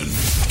 Houston.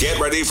 Get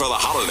ready for the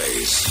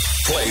holidays.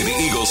 Play the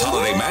Eagles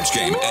holiday match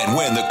game and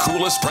win the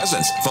coolest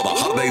presents for the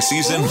holiday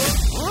season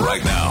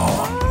right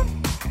now.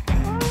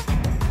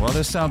 Well,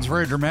 this sounds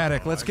very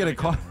dramatic. Let's get a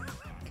call.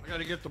 We got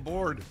to get the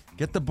board.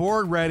 Get the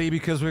board ready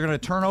because we're going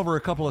to turn over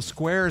a couple of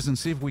squares and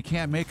see if we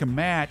can't make a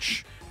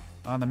match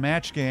on the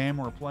match game.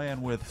 We're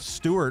playing with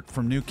Stuart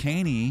from New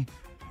Caney.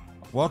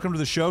 Welcome to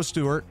the show,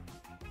 Stuart.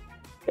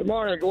 Good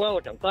morning.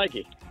 Welcome. Thank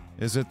you.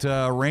 Is it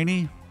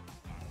rainy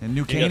in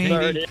New Caney? Yes,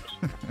 sir, it is.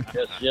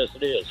 yes,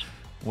 it is.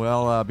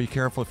 Well, be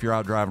careful if you're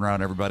out driving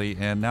around, everybody.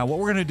 And now what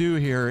we're going to do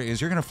here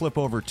is you're going to flip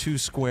over 2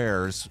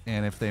 squares,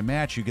 and if they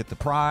match, you get the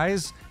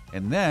prize,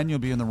 and then you'll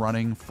be in the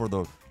running for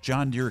the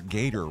John Deere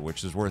Gator,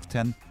 which is worth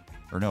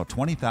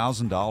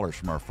 $20,000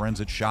 from our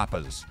friends at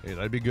Shoppas. Hey,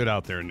 that'd be good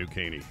out there in New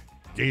Caney.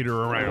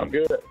 Gator around. Oh,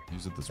 good.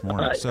 Use it this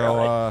morning.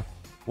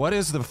 What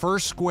is the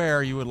first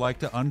square you would like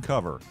to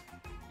uncover?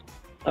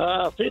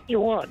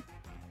 51.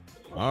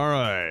 All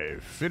right.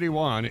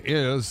 51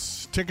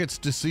 is tickets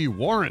to see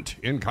Warrant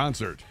in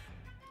concert.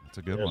 That's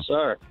a good one. Yes,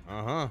 sir.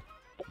 Uh-huh.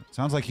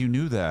 Sounds like you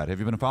knew that. Have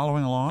you been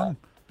following along?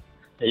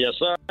 Yes,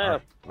 sir. I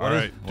have. All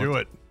right. Do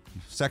it.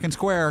 Second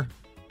square.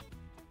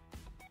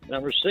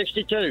 Number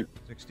 62.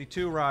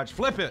 62, Raj.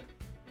 Flip it.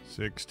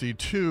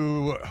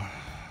 62.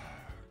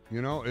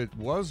 You know, it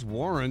was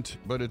Warrant,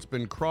 but it's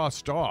been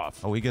crossed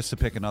off. Oh, he gets to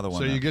pick another one.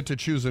 So then. you get to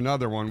choose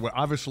another one. We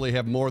obviously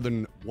have more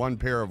than one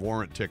pair of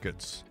Warrant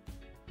tickets.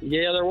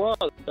 Yeah, there was.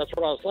 That's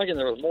what I was thinking.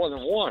 There was more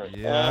than one.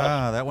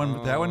 Yeah, that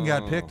one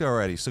got picked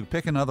already. So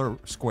pick another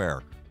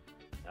square.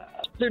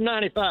 Do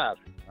 95.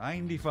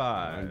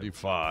 95.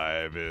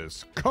 95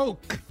 is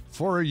Coke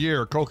for a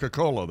year.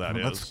 Coca-Cola, that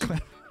is.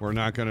 We're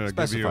not going to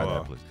give you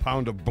a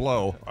pound of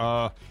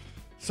blow.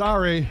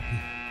 Sorry,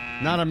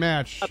 not a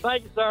match.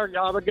 Thank you, sir.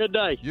 Y'all have a good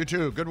day. You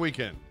too. Good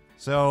weekend.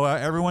 So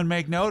everyone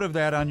make note of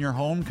that on your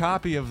home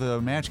copy of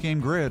the Match Game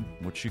Grid,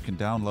 which you can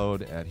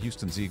download at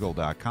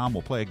Houston'sEagle.com.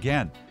 We'll play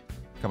again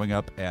coming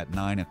up at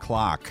 9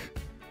 o'clock.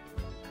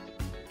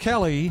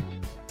 Kelly,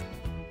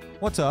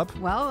 what's up?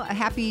 Well, a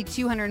happy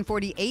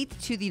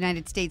 248th to the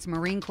United States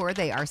Marine Corps.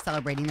 They are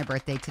celebrating their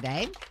birthday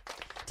today.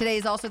 Today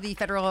is also the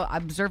federal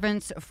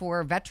observance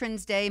for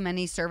Veterans Day.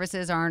 Many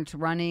services aren't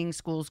running,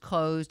 schools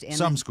closed. And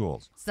some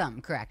schools. Some,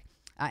 correct.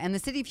 And the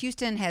city of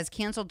Houston has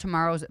canceled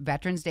tomorrow's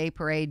Veterans Day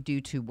parade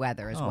due to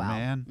weather as well. Oh,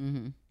 man.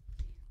 Mm-hmm.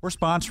 We're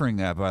sponsoring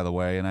that, by the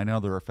way, and I know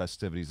there are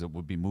festivities that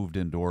would be moved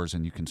indoors,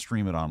 and you can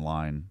stream it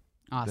online.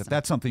 Awesome.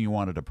 That's something you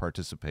wanted to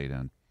participate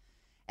in.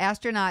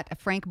 Astronaut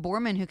Frank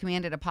Borman, who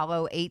commanded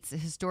Apollo 8's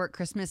historic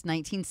Christmas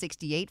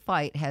 1968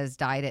 flight, has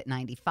died at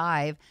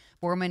 95.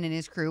 Borman and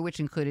his crew, which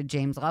included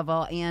James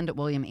Lovell and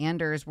William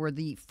Anders, were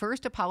the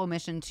first Apollo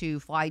mission to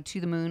fly to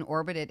the moon,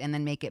 orbit it, and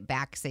then make it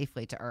back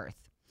safely to Earth.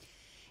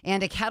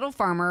 And a cattle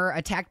farmer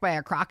attacked by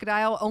a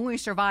crocodile only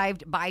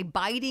survived by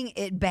biting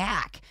it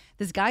back.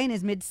 This guy in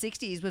his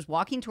mid-60s was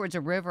walking towards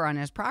a river on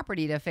his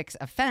property to fix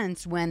a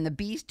fence when the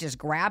beast just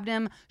grabbed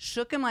him,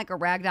 shook him like a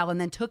rag doll, and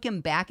then took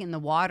him back in the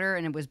water,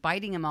 and it was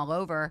biting him all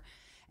over.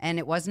 And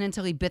it wasn't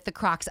until he bit the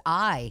croc's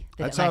eye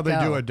that That's it let how they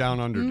go. do it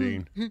down under,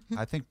 Dean.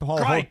 I think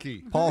Paul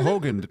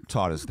Hogan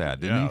taught us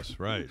that, didn't he? Yes,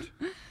 right.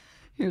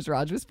 Here's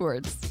Raj with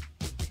sports.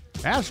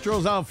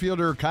 Astros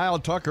outfielder Kyle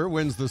Tucker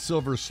wins the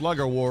Silver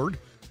Slug Award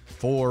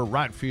for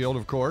right field,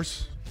 of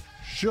course.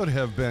 Should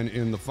have been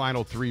in the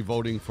final three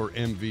voting for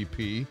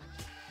MVP.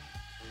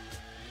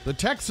 The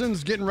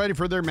Texans getting ready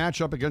for their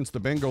matchup against the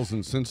Bengals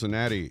in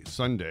Cincinnati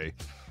Sunday.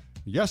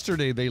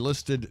 Yesterday, they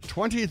listed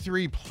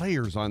 23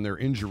 players on their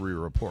injury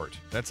report.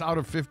 That's out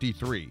of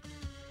 53.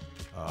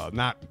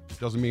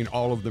 Doesn't mean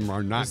all of them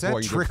are not Is that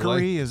going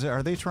trickery? to play.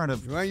 Are they trying to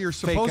Well, you're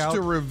fake supposed out?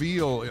 to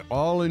reveal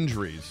all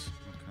injuries.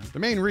 Okay. The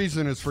main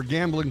reason is for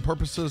gambling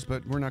purposes,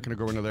 but we're not going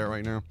to go into that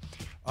right now.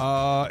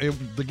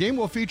 The game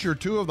will feature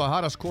two of the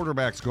hottest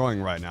quarterbacks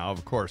going right now,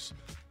 of course.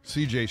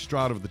 C.J.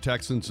 Stroud of the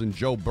Texans and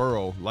Joe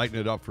Burrow lighting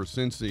it up for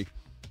Cincy.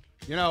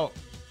 You know,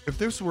 if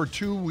this were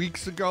 2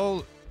 weeks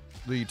ago,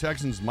 the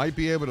Texans might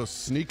be able to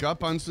sneak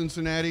up on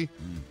Cincinnati.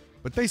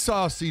 But they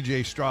saw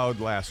C.J. Stroud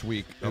last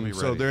week, and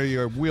so there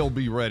you will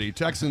be ready.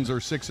 Texans are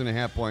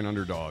 6.5-point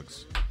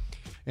underdogs.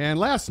 And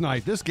last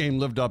night, this game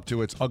lived up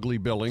to its ugly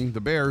billing.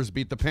 The Bears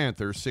beat the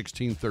Panthers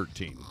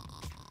 16-13.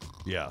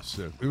 Yes,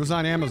 it was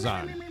on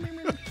Amazon.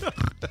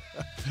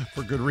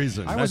 For good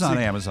reason. I was on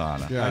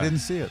Amazon. Yeah. I didn't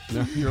see it.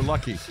 No, you're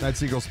lucky.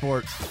 That's Eagle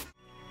Sports.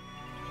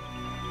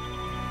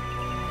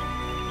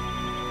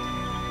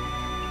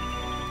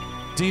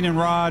 Dean and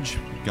Raj,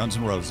 Guns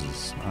N'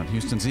 Roses on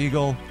Houston's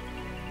Eagle.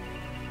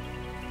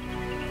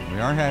 We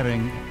are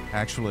having,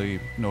 actually,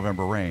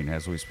 November rain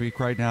as we speak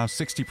right now.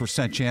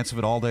 60% chance of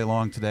it all day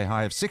long today.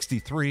 High of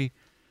 63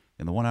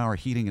 in the 1 hour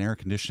heating and air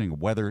conditioning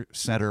weather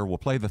center. We'll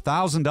play the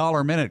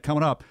 $1,000 minute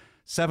coming up,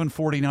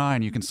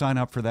 7:49. You can sign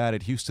up for that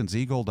at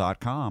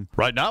HoustonsEagle.com.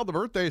 Right now, the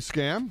birthday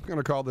scam. Going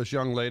to call this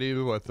young lady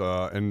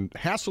and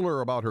hassle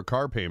her about her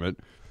car payment.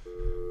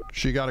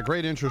 She got a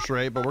great interest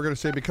rate, but we're going to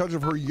say because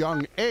of her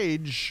young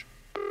age,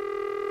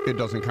 it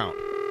doesn't count.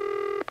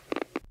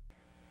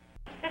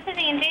 This is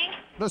Andy.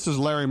 This is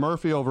Larry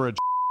Murphy over at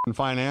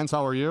Finance.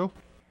 How are you?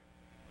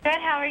 Good,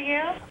 how are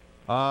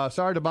you?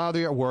 Sorry to bother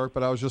you at work,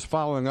 but I was just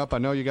following up. I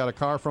know you got a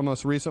car from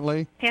us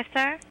recently. Yes,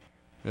 sir.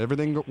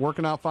 Everything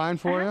working out fine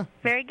for you?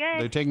 Very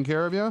good. They taking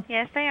care of you?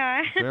 Yes, they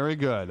are. Very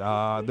good.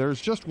 There's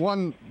just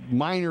one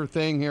minor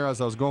thing here as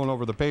I was going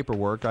over the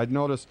paperwork. I'd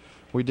noticed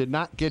we did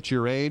not get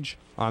your age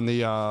on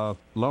the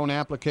loan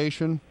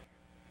application.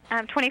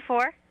 I'm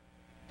 24.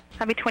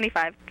 I'll be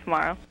 25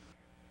 tomorrow.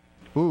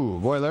 Ooh,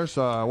 boy, there's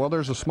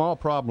a small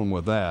problem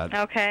with that.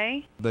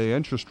 Okay. The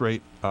interest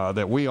rate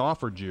that we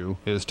offered you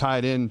is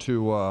tied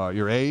into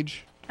your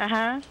age.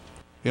 Uh-huh.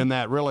 In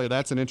that, really,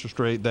 that's an interest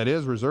rate that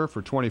is reserved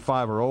for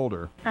 25 or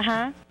older.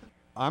 Uh-huh.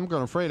 I'm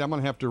afraid I'm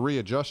going to have to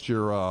readjust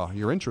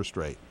your interest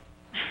rate.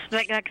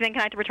 Then can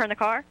I have to return the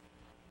car?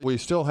 We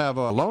still have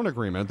a loan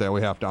agreement that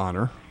we have to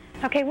honor.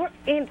 Okay,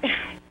 is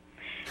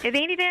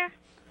Andy there?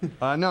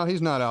 No,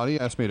 he's not out. He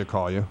asked me to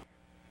call you.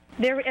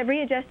 They're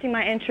readjusting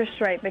my interest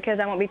rate because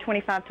I won't be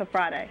 25 till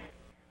Friday.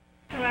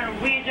 So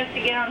readjust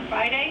again on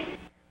Friday?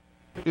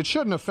 It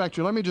shouldn't affect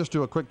you. Let me just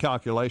do a quick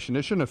calculation.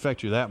 It shouldn't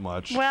affect you that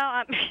much.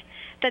 Well,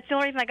 that's the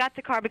only reason I got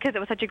the car, because it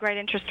was such a great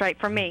interest rate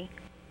for me.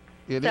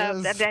 It so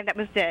is. That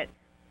was it.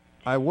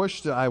 I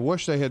wish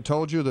they had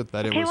told you that it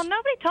was. Okay, well,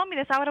 nobody told me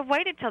this. I would have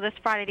waited till this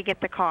Friday to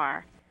get the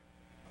car.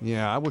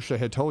 Yeah, I wish they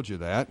had told you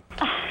that.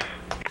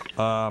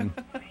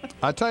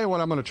 I tell you what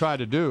I'm going to try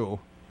to do.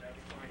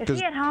 Is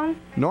he at home?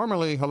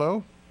 Normally,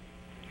 hello?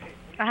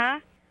 Uh-huh.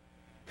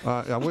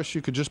 I wish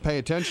you could just pay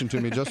attention to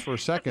me just for a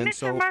second.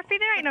 Mr. Murphy,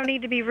 there ain't no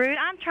need to be rude.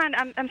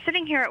 I'm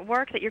sitting here at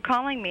work that you're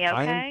calling me,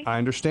 okay? I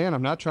understand.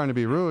 I'm not trying to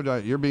be rude.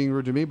 You're being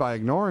rude to me by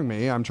ignoring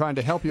me. I'm trying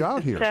to help you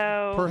out here.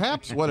 So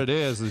perhaps what it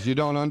is you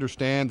don't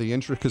understand the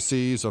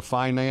intricacies of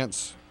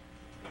finance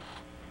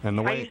and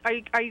the way.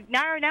 Are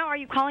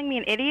you calling me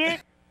an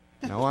idiot?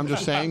 No, I'm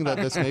just saying that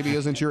this maybe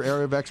isn't your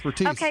area of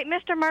expertise. Okay,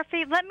 Mr.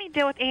 Murphy, let me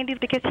deal with Andy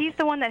because he's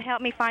the one that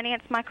helped me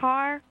finance my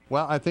car.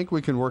 Well, I think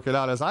we can work it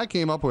out. As I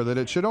came up with it,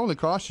 it should only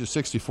cost you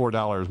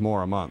 $64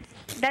 more a month.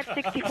 That's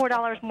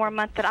 $64 more a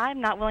month that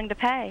I'm not willing to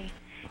pay.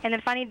 And then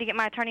if I need to get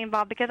my attorney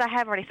involved, because I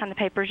have already signed the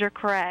papers, you're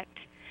correct.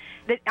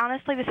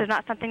 Honestly, this is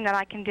not something that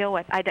I can deal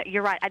with.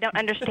 You're right. I don't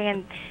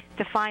understand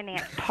the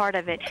finance part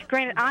of it.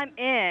 Granted, I'm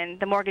in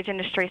the mortgage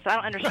industry, so I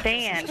don't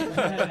understand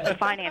the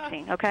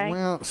financing, okay?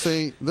 Well,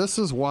 see, this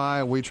is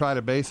why we try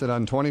to base it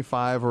on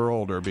 25 or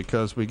older,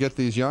 because we get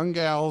these young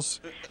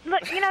gals. Look,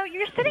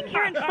 you're sitting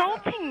here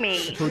insulting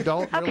me. Who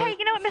don't really... Okay,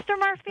 you know what, Mr.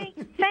 Murphy?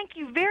 Thank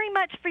you very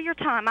much for your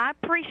time. I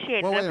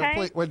appreciate Well, it,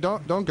 okay? wait,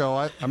 don't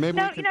go. Maybe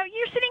No, we can...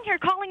 you're sitting here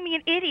calling me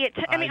an idiot.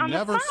 On the phone. I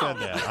never said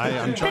that.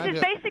 I'm trying This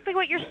is basically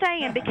what you're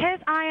saying. Because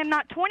I am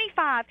not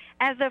 25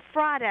 as of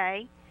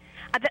Friday,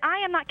 that I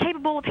am not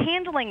capable of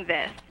handling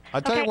this. I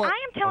tell you what, I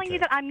am telling you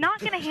that I'm not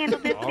going to handle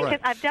this All because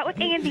right. I've dealt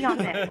with Andy on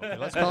this.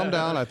 Let's calm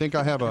down. I think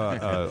I have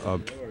a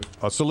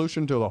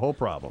solution to the whole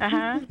problem.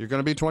 Uh-huh. You're going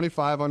to be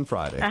 25 on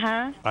Friday.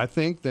 Uh-huh. I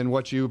think then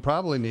what you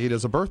probably need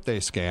is a birthday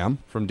scam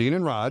from Dean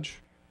and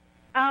Raj.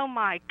 Oh,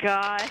 my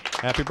God.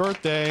 Happy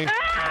birthday.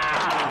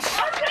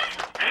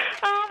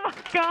 Oh, my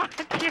God.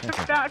 You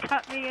about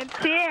got me in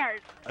tears.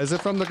 Is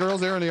it from the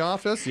girls there in the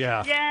office?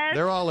 Yeah. Yes.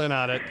 They're all in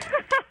on it.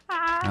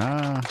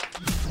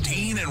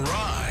 Dean and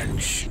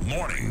Raj,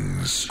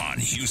 mornings on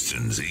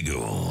Houston's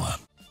Eagle.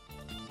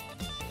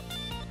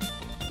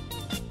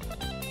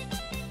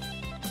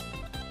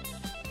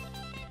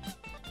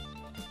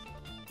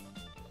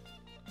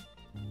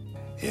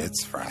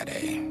 It's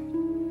Friday.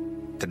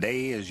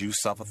 Today, as you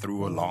suffer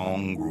through a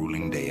long,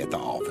 grueling day at the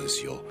office,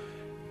 you'll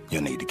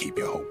need to keep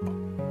your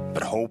hope.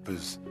 But hope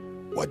is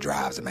what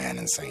drives a man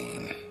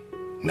insane.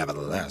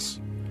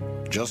 Nevertheless,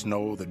 just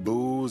know that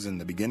booze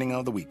and the beginning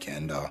of the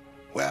weekend are,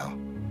 well,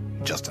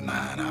 just a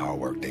 9-hour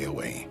workday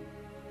away.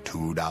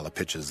 $2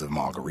 pitchers of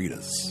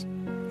margaritas.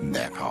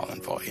 They're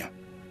calling for you.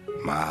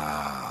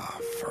 My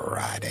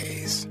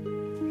Fridays.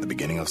 The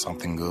beginning of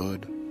something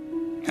good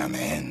and the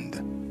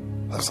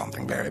end of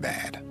something very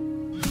bad.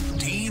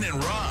 Dean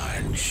and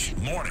Raj,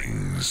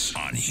 mornings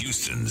on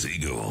Houston's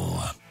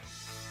Eagle.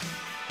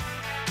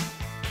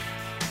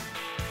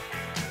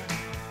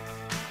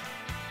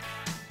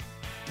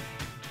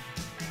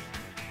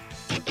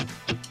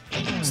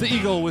 It's the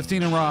Eagle with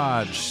Dean and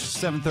Raj.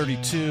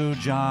 7:32.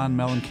 John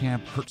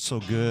Mellencamp, Hurt So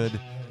Good.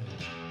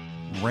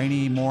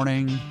 Rainy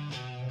morning,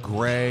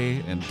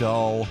 gray and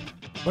dull.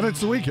 But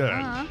it's the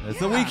weekend. It's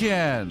the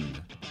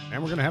weekend.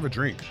 And we're going to have a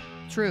drink.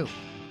 True.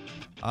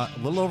 A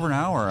little over an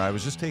hour. I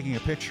was just taking a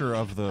picture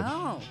of the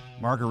Oh.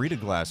 margarita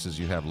glasses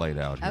you have laid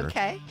out here.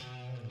 Okay.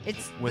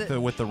 It's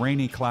With the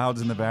rainy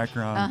clouds in the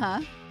background.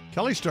 Uh-huh.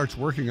 Kelly starts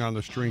working on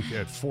this drink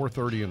at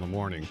 4:30 in the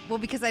morning. Well,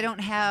 because I don't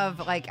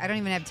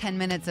even have 10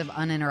 minutes of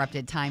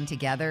uninterrupted time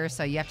together,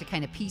 so you have to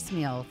kind of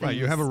piecemeal things. Right,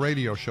 you have a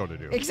radio show to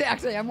do.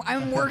 Exactly.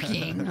 I'm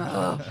working.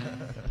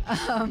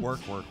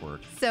 Work.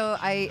 So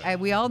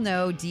we all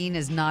know Dean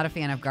is not a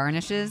fan of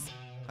garnishes.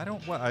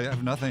 I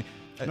have nothing.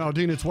 No,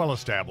 Dean, it's well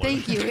established.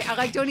 Thank you.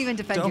 Don't even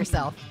defend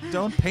yourself.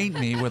 Don't paint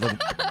me with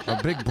a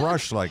big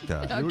brush like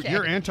that. Okay.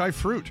 You're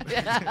anti-fruit.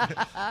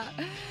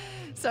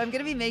 So I'm going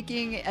to be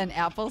making an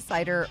apple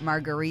cider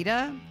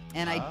margarita,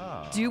 and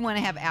I do want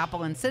to have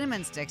apple and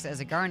cinnamon sticks as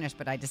a garnish,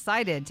 but I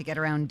decided to get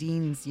around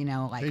Dean's,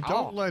 Hey,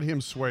 don't let him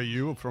sway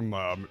you from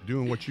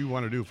doing what you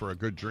want to do for a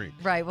good drink.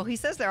 Right. Well, he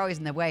says they're always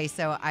in the way,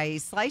 so I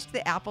sliced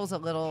the apples a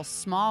little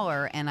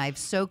smaller, and I've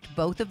soaked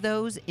both of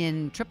those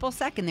in triple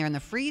sec, and they're in the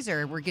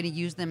freezer. We're going to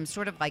use them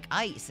sort of like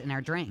ice in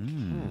our drink.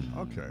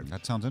 Okay.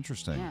 That sounds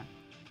interesting. Yeah.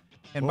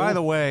 And by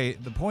the way,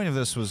 the point of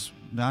this was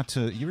not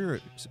to, you were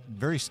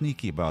very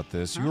sneaky about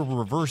this. You were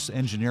reverse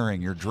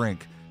engineering your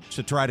drink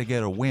to try to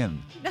get a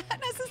win. Not The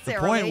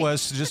necessarily. point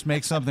was to just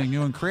make something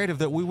new and creative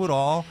that we would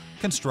all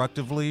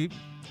constructively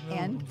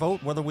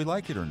vote whether we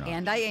like it or not.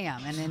 And I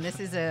am. And then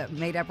this is a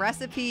made-up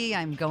recipe.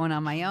 I'm going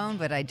on my own,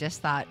 but I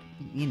just thought,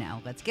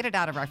 let's get it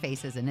out of our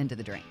faces and into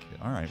the drink.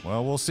 All right.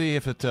 Well, we'll see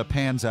if it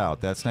pans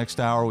out. That's next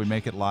hour. We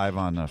make it live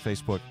on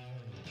Facebook.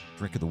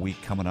 Drink of the week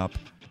coming up.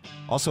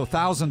 Also,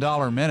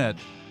 $1,000 minute,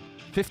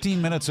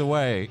 15 minutes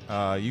away.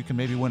 You can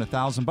maybe win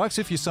 $1,000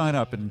 if you sign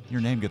up and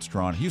your name gets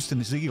drawn.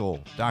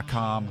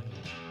 Houston'sEagle.com.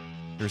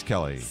 Here's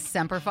Kelly.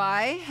 Semper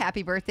Fi.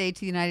 Happy birthday to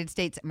the United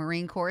States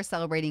Marine Corps,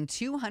 celebrating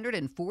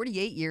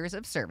 248 years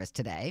of service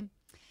today.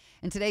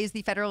 And today is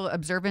the federal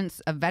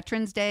observance of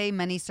Veterans Day.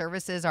 Many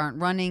services aren't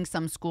running,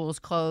 some schools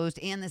closed,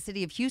 and the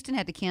city of Houston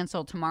had to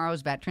cancel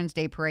tomorrow's Veterans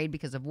Day parade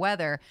because of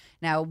weather.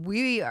 Now,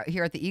 we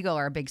here at the Eagle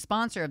are a big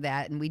sponsor of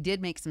that, and we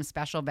did make some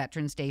special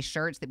Veterans Day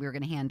shirts that we were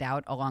going to hand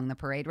out along the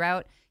parade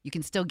route. You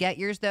can still get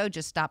yours, though.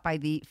 Just stop by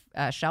the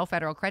Shell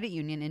Federal Credit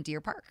Union in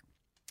Deer Park.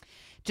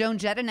 Joan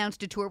Jett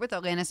announced a tour with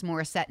Alanis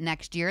Morissette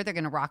next year. They're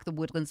going to rock the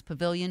Woodlands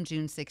Pavilion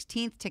June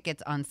 16th.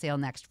 Tickets on sale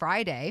next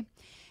Friday.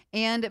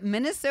 And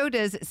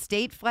Minnesota's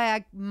state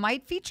flag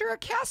might feature a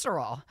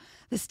casserole.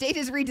 The state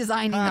is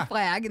redesigning the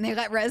flag, and they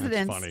let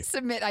residents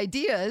submit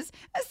ideas.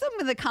 Some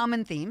of the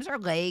common themes are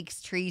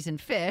lakes, trees, and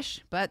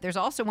fish. But there's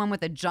also one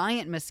with a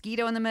giant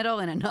mosquito in the middle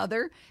and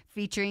another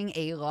featuring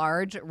a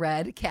large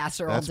red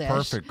casserole dish.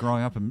 That's perfect.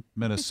 Growing up in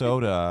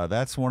Minnesota,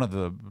 that's one of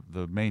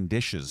the main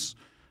dishes.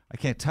 I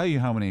can't tell you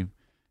how many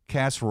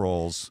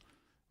casseroles.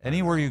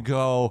 Anywhere you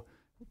go,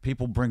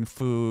 people bring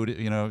food.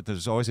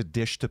 There's always a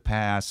dish to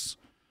pass.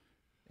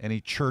 Any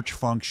church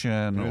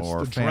function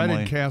or it's the family.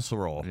 dreaded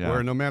casserole,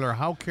 where no matter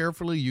how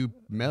carefully you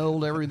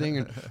meld everything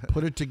and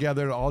put it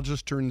together, it all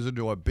just turns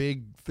into a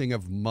big thing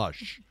of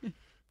mush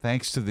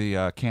Thanks to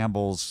the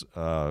Campbell's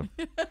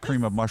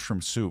cream of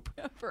mushroom soup,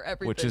 For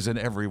everything. which is in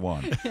every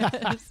one.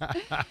 Yes.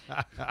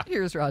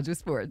 Here's Roger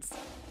Sports.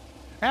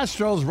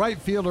 Astros right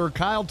fielder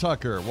Kyle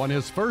Tucker won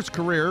his first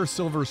career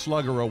Silver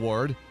Slugger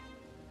Award.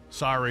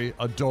 Sorry,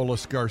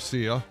 Adolis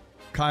Garcia.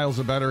 Kyle's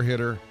a better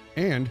hitter,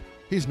 and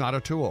he's not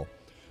a tool.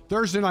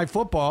 Thursday Night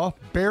Football,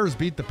 Bears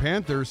beat the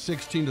Panthers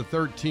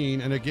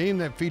 16-13 in a game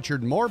that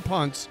featured more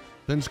punts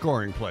than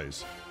scoring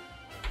plays.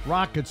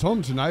 Rockets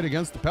home tonight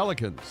against the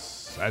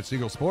Pelicans. That's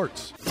Eagle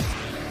Sports.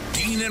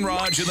 Dean and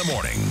Raj in the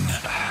morning.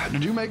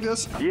 Did you make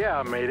this? Yeah,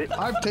 I made it.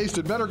 I've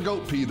tasted better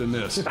goat pee than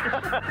this. All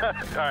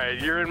right,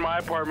 you're in my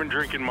apartment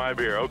drinking my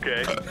beer,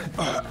 okay?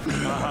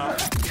 The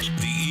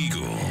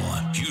Eagle,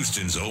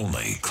 Houston's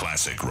only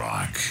classic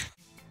rock.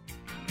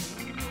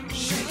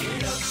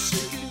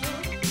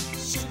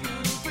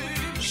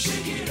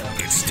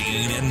 It's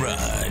Dean and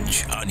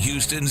Raj on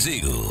Houston's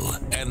Eagle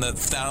and the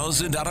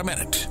 $1,000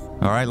 Minute.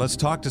 All right, let's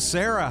talk to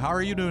Sarah. How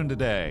are you doing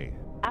today?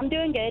 I'm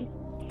doing good.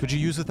 Could you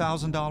use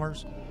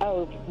 $1,000?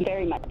 Oh,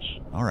 very much.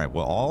 All right,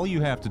 well, all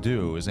you have to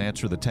do is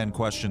answer the 10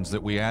 questions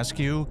that we ask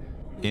you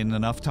in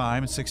enough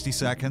time, 60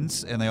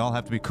 seconds, and they all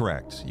have to be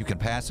correct. You can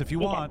pass if you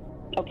want.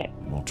 Okay.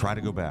 We'll try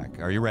to go back.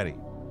 Are you ready?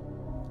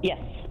 Yes.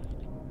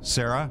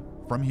 Sarah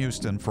from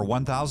Houston for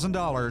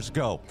 $1,000.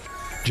 Go.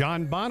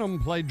 John Bonham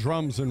played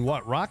drums in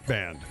what rock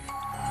band?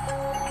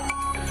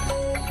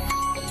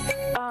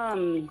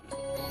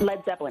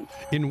 Led Zeppelin.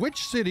 In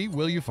which city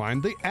will you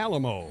find the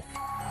Alamo?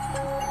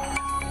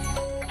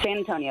 San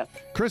Antonio.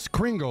 Kris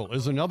Kringle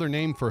is another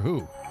name for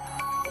who?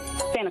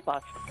 Santa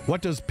Claus.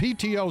 What does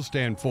PTO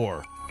stand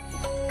for?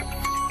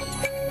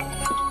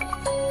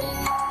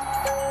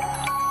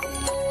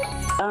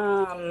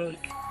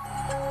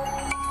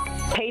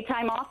 Paid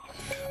time off.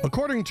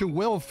 According to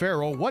Will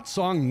Ferrell, what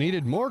song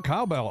needed more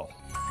cowbell?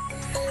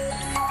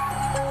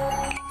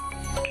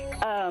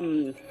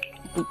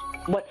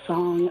 What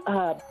song?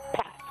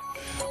 Pass.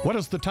 What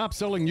is the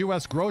top-selling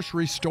U.S.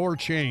 grocery store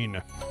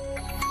chain?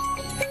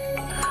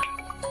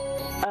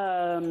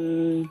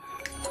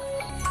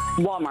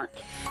 Walmart.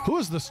 Who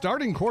is the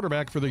starting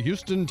quarterback for the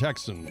Houston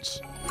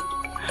Texans?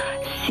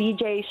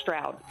 C.J.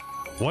 Stroud.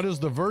 What is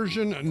the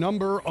version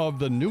number of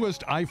the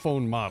newest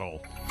iPhone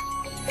model?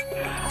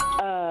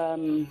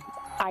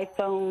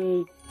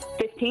 iPhone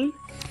 15.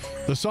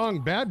 The song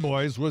Bad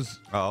Boys was...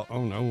 Oh,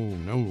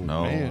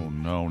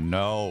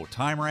 no.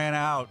 Time ran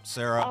out,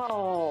 Sarah.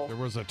 Oh. There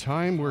was a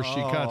time where she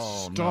got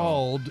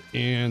stalled,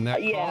 and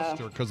that cost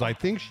her, because I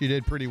think she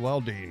did pretty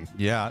well, Dean.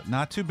 Yeah,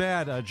 not too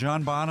bad.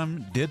 John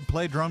Bonham did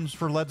play drums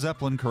for Led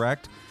Zeppelin,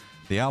 correct?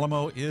 The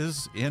Alamo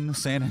is in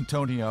San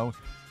Antonio.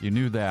 You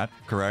knew that,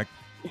 correct?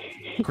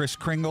 Kris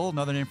Kringle,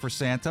 another name for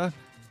Santa.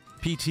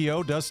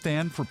 PTO does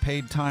stand for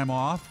paid time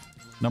off.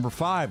 Number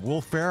 5,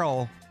 Will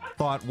Ferrell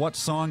thought what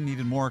song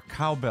needed more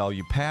cowbell?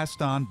 You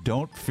passed on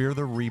Don't Fear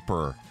the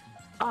Reaper.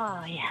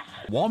 Oh, yes.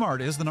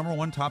 Walmart is the number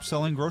 1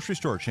 top-selling grocery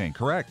store chain,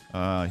 correct.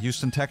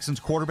 Houston Texans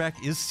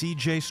quarterback is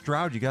C.J.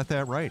 Stroud. You got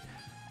that right.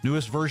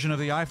 Newest version of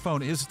the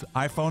iPhone is the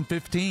iPhone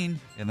 15,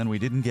 and then we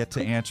didn't get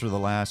to answer the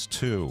last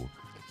 2.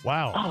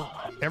 Wow.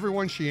 Oh.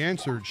 Everyone she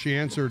answered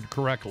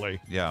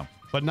correctly. Yeah.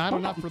 But not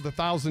enough for the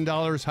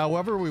 $1,000.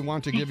 However, we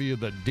want to give you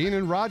the Dean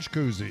and Raj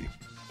koozie.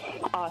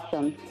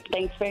 Awesome.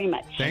 Thanks very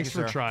much. Thanks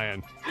for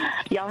trying.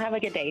 Y'all have a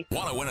good day.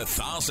 Want to win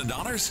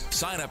 $1,000?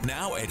 Sign up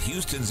now at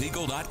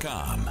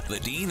Houston'sEagle.com. The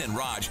Dean and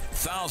Raj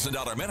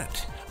 $1,000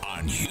 Minute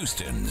on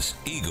Houston's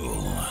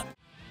Eagle.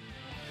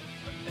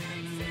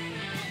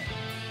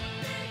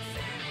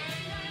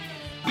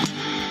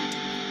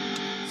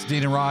 It's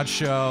Dean and Raj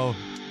Show.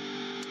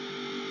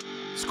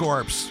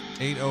 Scorps,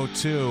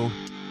 8:02.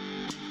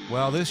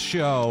 Well, this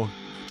show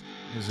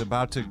is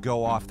about to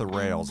go off the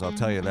rails, I'll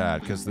tell you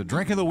that, because the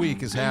drink of the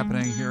week is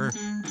happening here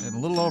in a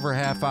little over a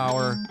half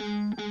hour.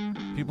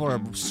 People are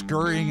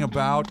scurrying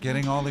about,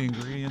 getting all the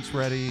ingredients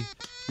ready.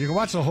 You can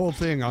watch the whole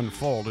thing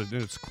unfold.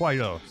 It's quite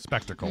a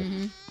spectacle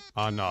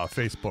on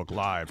Facebook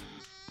Live.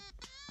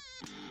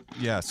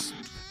 Yes.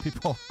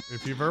 People,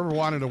 if you've ever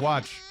wanted to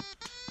watch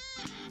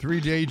 3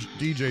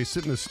 DJs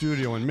sit in the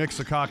studio and mix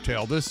a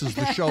cocktail, this is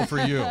the show for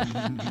you.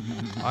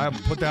 I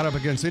put that up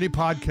against any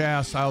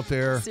podcast out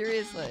there.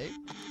 Seriously.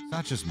 It's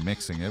not just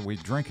mixing it, we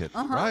drink it.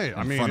 Right.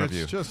 I mean,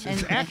 it's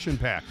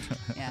action-packed.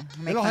 Yeah.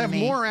 It'll have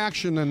more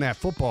action than that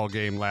football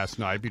game last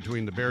night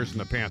between the Bears and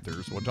the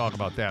Panthers. We'll talk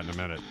about that in a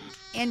minute.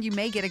 And you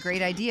may get a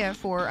great idea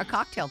for a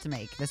cocktail to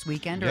make this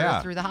weekend or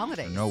through the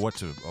holidays. Know what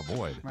to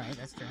avoid. Right,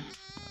 that's true.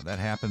 That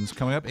happens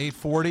coming up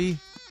 8:40.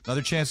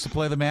 Another chance to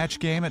play the match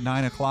game at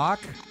 9 o'clock.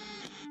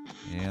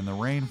 And the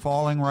rain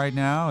falling right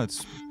now.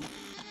 It's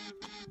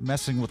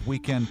messing with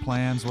weekend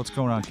plans. What's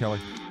going on, Kelly?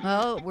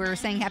 Well, we're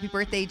saying happy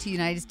birthday to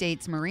United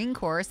States Marine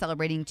Corps,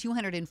 celebrating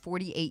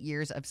 248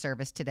 years of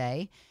service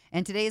today.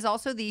 And today is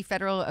also the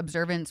federal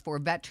observance for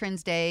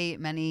Veterans Day.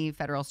 Many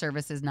federal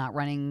services not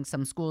running,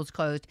 some schools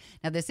closed.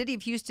 Now, the city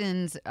of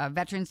Houston's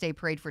Veterans Day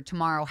parade for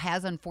tomorrow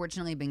has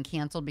unfortunately been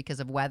canceled because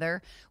of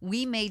weather.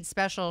 We made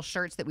special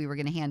shirts that we were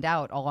going to hand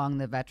out along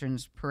the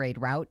Veterans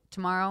Parade route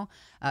tomorrow,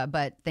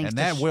 but thanks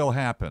that will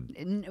happen.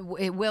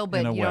 It will,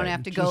 but you don't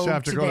have to go. Just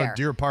have to go there. to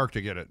Deer Park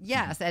to get it.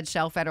 Yes, at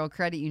Shell Federal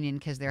Credit Union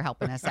because they're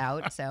helping us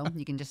out. So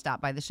you can just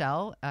stop by the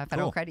Shell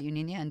Federal Credit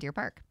Union in Deer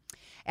Park.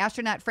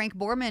 Astronaut Frank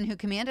Borman, who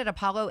commanded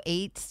Apollo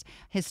 8's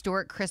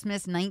historic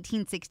Christmas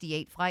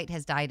 1968 flight,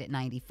 has died at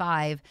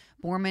 95.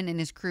 Borman and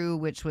his crew,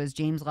 which was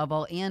James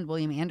Lovell and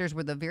William Anders,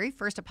 were the very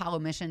first Apollo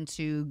mission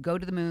to go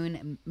to the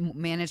moon,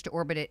 manage to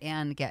orbit it,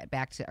 and get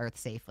back to Earth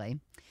safely.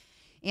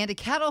 And a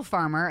cattle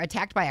farmer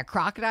attacked by a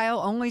crocodile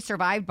only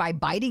survived by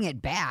biting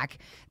it back.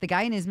 The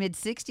guy in his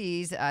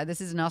mid-60s,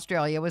 this is in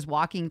Australia, was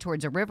walking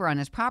towards a river on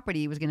his property.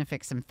 He was going to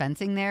fix some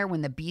fencing there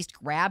when the beast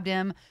grabbed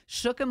him,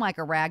 shook him like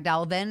a rag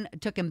doll, then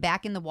took him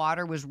back in the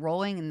water, was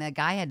rolling, and the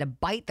guy had to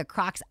bite the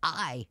croc's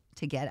eye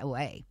to get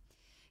away.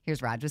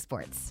 Here's Rod with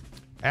sports.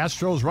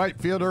 Astros right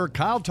fielder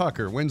Kyle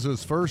Tucker wins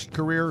his first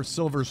career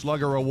Silver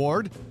Slugger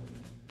Award.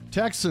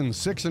 Texans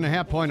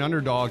 6.5-point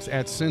underdogs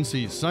at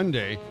Cincy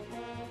Sunday.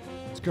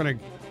 It's going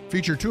to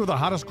feature two of the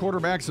hottest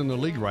quarterbacks in the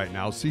league right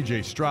now,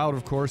 C.J. Stroud,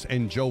 of course,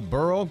 and Joe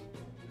Burrow.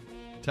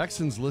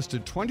 Texans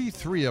listed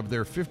 23 of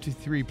their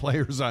 53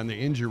 players on the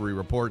injury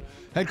report.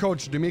 Head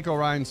coach DeMeco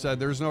Ryans said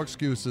there's no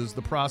excuses.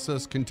 The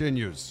process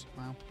continues.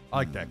 Wow. I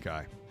like that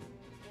guy.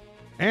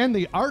 And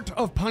the art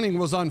of punting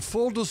was on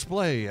full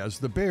display as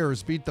the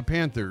Bears beat the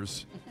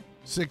Panthers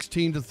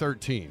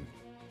 16-13.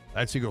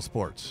 That's Eagle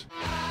Sports.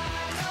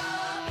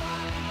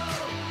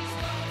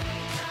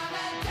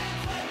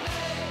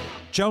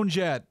 Joan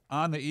Jett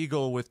on the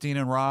Eagle with Dean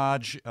and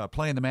Raj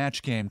playing the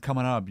match game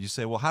coming up. You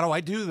say, well, how do I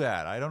do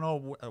that? I don't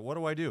know. What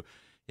do I do?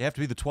 You have to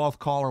be the 12th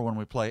caller when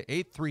we play.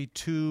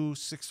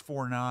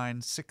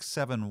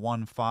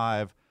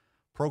 832-649-6715.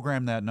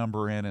 Program that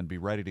number in and be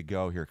ready to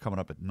go here coming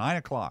up at 9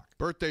 o'clock.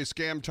 Birthday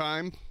scam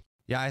time.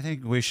 Yeah, I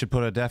think we should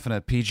put a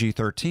definite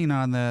PG-13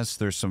 on this.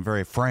 There's some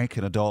very frank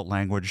and adult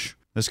language.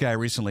 This guy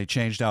recently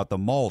changed out the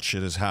mulch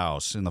at his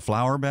house in the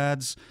flower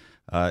beds.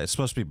 It's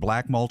supposed to be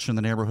black mulch in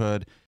the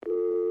neighborhood.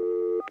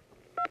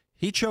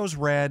 He chose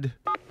red.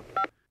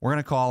 We're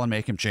going to call and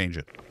make him change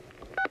it.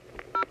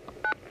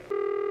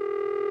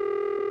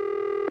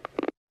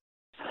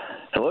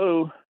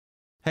 Hello.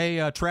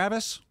 Hey,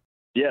 Travis?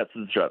 Yes,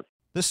 this is Travis.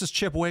 This is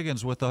Chip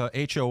Wiggins with the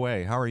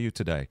HOA. How are you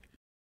today?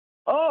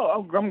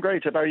 Oh, I'm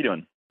great, Chip. How are you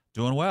doing?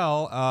 Doing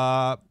well.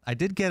 I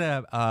did get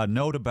a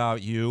note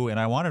about you, and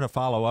I wanted to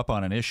follow up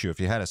on an issue if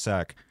you had a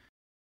sec.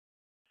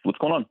 What's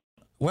going on?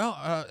 Well,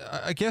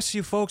 I guess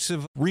you folks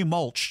have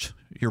remulched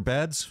your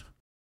beds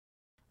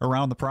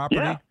around the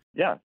property.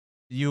 Yeah.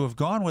 You have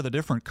gone with a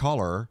different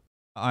color.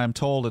 I'm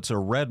told it's a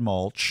red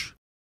mulch.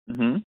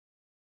 Mm-hmm.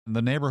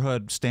 The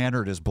neighborhood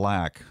standard is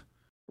black.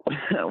 We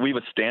have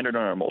a standard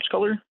on our mulch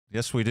color?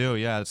 Yes, we do.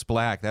 Yeah, it's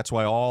black. That's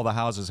why all the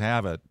houses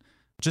have it.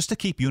 Just to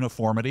keep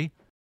uniformity.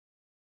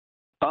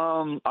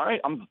 All right.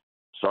 I'm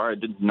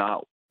sorry.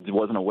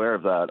 Wasn't aware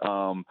of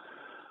that.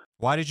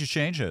 Why did you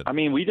change it? I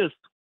mean,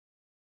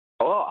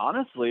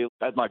 honestly,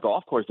 at my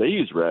golf course, they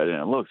use red,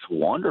 and it looks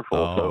wonderful.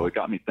 Oh. So it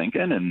got me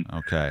thinking. And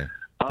okay.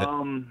 We're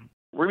going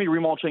to be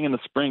remulching in the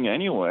spring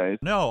anyway.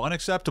 No,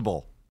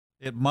 unacceptable.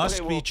 It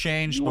must be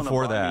changed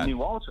before that.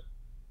 I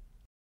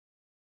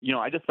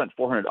just spent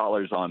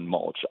 $400 on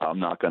mulch. I'm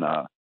not going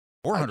to.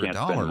 $400? I can't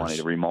spend money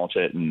to remulch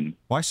it. And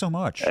why so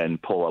much? And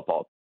pull up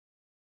all.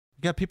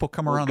 You got people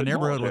come around the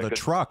neighborhood with a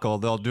truck.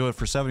 They'll do it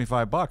for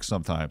 $75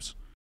 sometimes.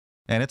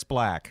 And it's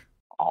black.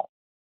 Oh.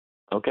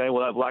 Okay,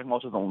 well, that black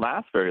mulch doesn't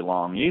last very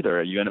long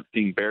either. You end up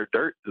seeing bare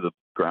dirt to the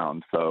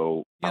ground.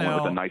 So I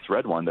went with a nice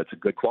red one that's a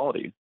good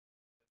quality. In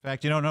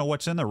fact, you don't know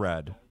what's in the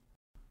red.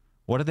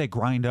 What do they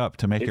grind up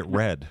to make it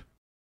red?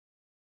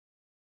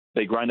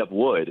 They grind up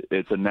wood.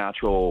 It's a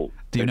natural.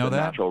 Do you know that?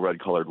 Natural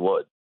red-colored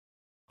wood.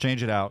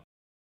 Change it out.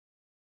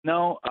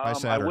 No,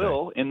 I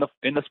will in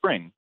the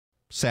spring.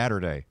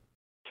 Saturday.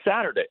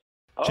 Change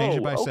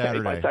it by okay.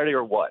 Saturday. By Saturday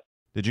or what?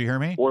 Did you hear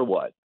me? Or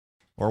what?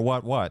 Or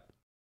what?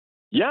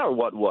 Yeah, or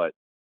what?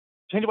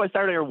 Change it by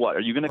Saturday or what? Are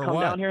you going to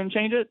come down here and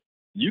change it?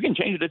 You can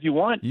change it if you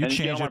want. You and change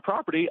if you get on it. my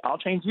property, I'll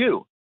change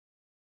you.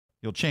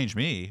 You'll change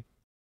me?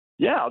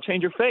 Yeah, I'll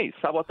change your face.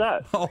 How about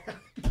that? Oh.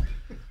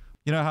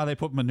 You know how they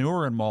put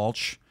manure in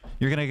mulch?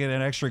 You're going to get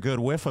an extra good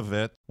whiff of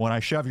it when I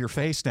shove your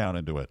face down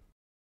into it.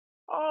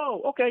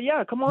 Oh, okay,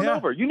 yeah, come on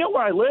over. You know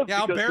where I live.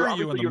 Yeah, I'll because bury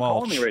you in the you're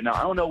mulch. calling me right now.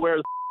 I don't know where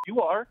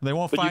you are. They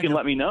won't but find you can your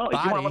let me know.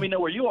 If you want to let me know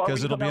where you are,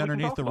 because it'll be we can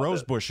underneath talk the about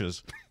rose it.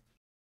 bushes.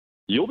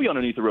 You'll be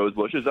underneath the rose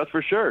bushes, that's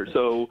for sure.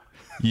 So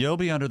you'll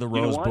be under the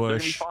rose They're gonna be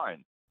bush,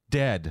 fine.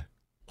 dead.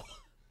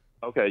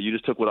 Okay, you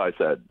just took what I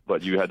said,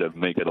 but you had to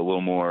make it a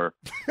little more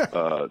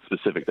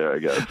specific there, I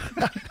guess.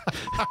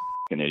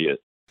 An idiot.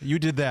 You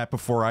did that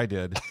before I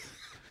did.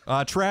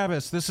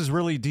 Travis, this is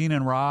really Dean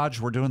and Raj.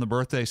 We're doing the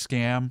birthday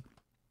scam.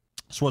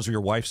 This was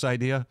your wife's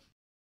idea.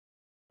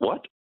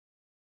 What?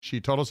 She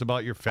told us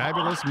about your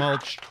fabulous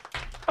mulch.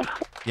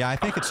 Yeah, I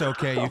think it's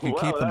okay. You can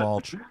keep the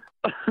mulch.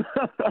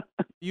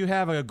 You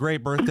have a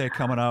great birthday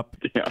coming up.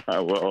 Yeah, I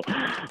will.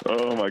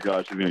 Oh, my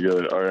gosh, it's going to be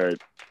good. All right.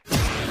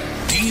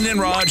 Dean and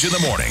Raj in the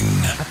morning.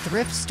 A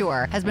thrift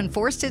store has been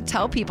forced to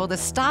tell people to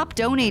stop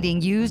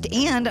donating used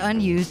and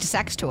unused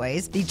sex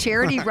toys. The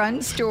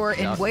charity-run store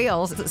in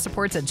Wales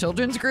supports a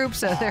children's group,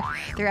 so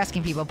they're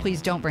asking people,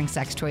 please don't bring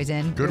sex toys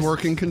in. Good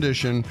working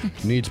condition,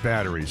 needs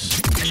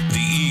batteries. The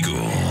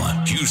Eagle,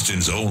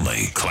 Houston's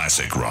only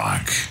classic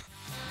rock.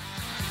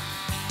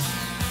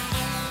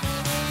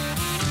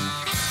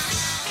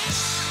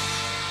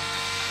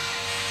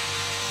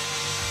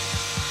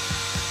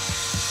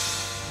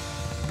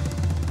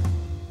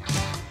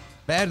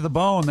 Bad to the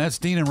bone. That's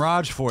Dean and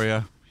Raj for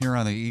you here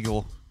on the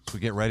Eagle. As we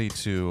get ready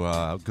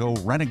to go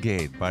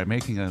renegade by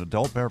making an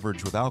adult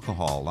beverage with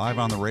alcohol live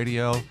on the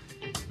radio.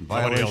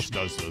 Nobody else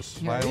does this.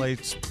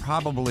 Violates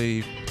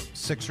probably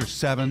 6 or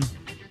 7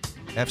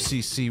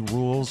 FCC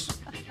rules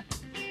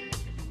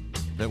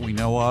that we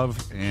know of,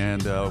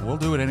 and we'll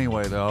do it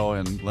anyway though,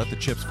 and let the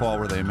chips fall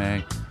where they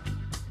may.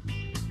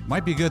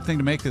 Might be a good thing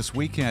to make this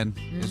weekend.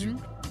 Is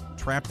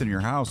trapped in your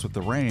house with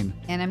the rain.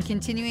 And I'm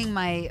continuing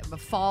my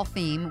fall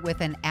theme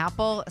with an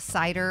apple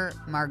cider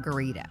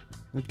margarita.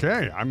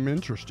 Okay, I'm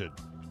interested.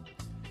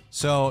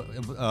 So,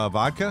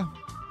 vodka?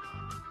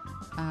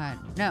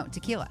 No,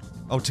 tequila.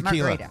 Oh,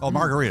 tequila. Margarita. Oh,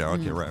 margarita.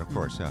 Okay, right, of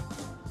course, yeah.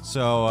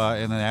 So,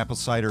 and then apple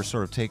cider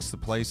sort of takes the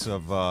place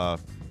of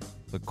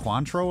the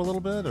Cointreau a little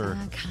bit, or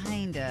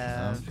kind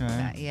of.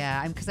 Okay.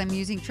 Yeah, because I'm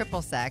using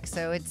triple sec,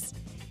 so it's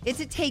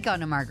a take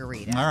on a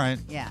margarita. All right.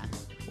 Yeah.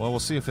 Well,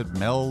 we'll see if it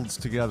melds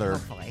together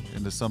Hopefully.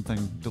 into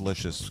something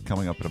delicious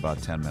coming up in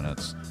about 10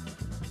 minutes.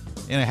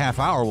 In a half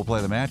hour, we'll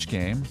play the match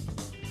game.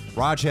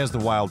 Raj has the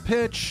wild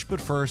pitch, but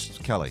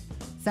first, Kelly.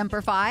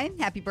 Semper Fi,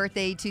 happy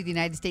birthday to the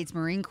United States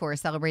Marine Corps,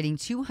 celebrating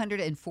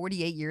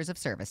 248 years of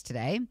service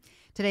today.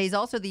 Today is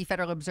also the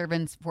federal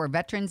observance for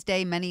Veterans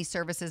Day. Many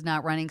services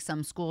not running,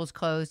 some schools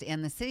closed,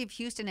 and the city of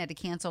Houston had to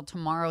cancel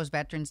tomorrow's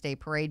Veterans Day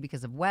parade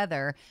because of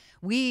weather.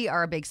 We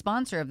are a big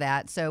sponsor of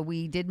that, so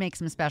we did make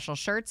some special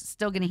shirts.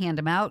 Still going to hand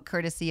them out,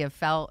 courtesy of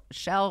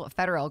Shell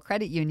Federal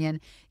Credit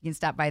Union. You can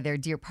stop by their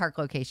Deer Park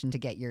location to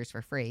get yours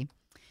for free.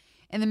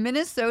 And the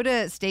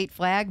Minnesota state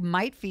flag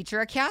might feature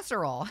a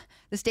casserole.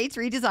 The state's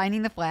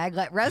redesigning the flag.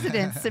 Let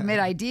residents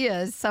submit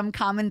ideas. Some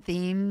common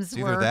themes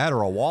It's either that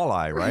or a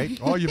walleye, right?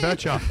 Oh, you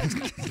betcha.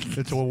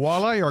 It's a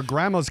walleye or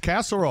grandma's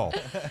casserole.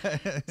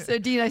 So,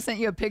 Dean, I sent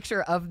you a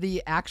picture of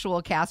the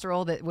actual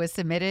casserole that was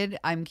submitted.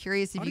 I'm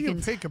curious if How you do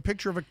can take a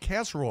picture of a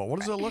casserole?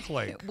 What does it look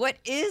like? What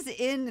is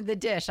in the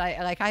dish?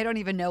 I don't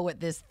even know what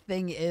this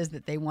thing is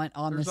that they want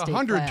on There's the state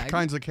 100 flag.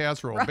 kinds of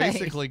casserole. Right.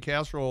 Basically,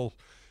 casserole,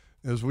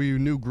 as we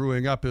knew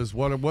growing up, is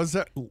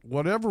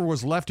whatever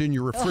was left in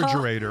your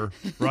refrigerator,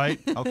 right?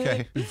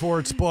 Okay. Before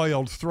it's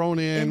spoiled, thrown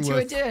in Into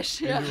a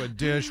dish, yeah. into a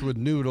dish with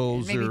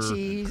noodles Maybe or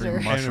cheese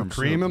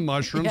cream and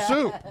mushroom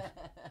soup.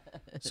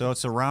 So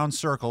it's a round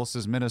circle. It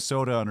says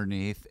Minnesota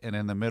underneath, and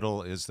in the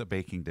middle is the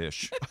baking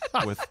dish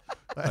with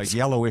a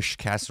yellowish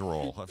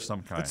casserole of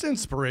some kind. It's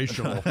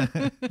inspirational.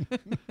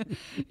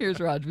 Here's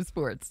Raj with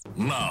sports.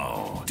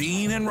 Now,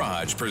 Dean and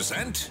Raj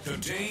present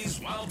today's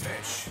Wild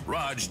Pitch.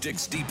 Raj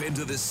digs deep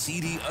into the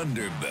seedy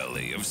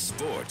underbelly of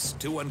sports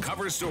to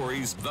uncover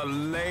stories the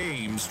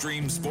lame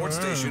stream sports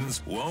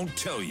stations won't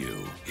tell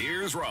you.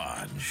 Here's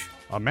Raj.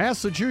 A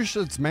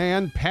Massachusetts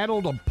man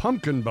paddled a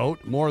pumpkin boat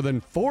more than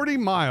 40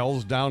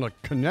 miles down a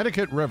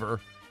Connecticut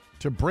river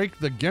to break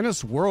the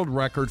Guinness World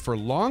Record for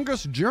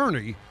longest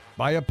journey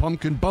by a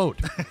pumpkin boat.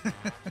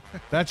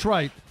 That's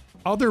right.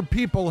 Other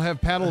people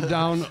have paddled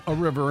down a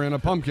river in a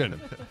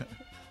pumpkin.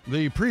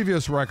 The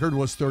previous record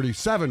was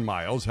 37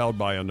 miles, held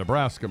by a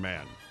Nebraska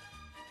man.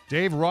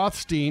 Dave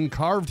Rothstein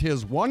carved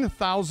his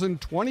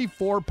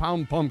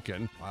 1,024-pound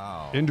pumpkin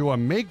into a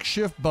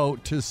makeshift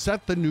boat to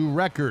set the new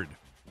record.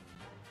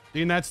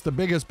 Dean, that's the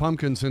biggest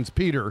pumpkin since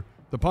Peter,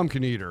 the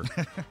pumpkin eater.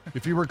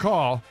 If you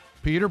recall,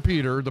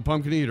 Peter, the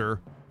pumpkin eater,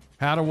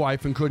 had a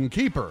wife and couldn't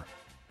keep her.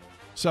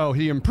 So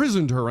he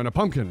imprisoned her in a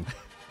pumpkin.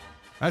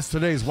 That's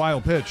today's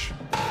wild pitch.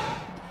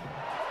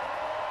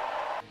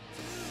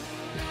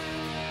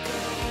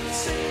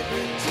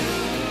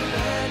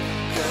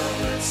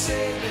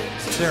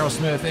 Sarah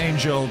Smith,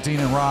 Angel, Dean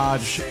and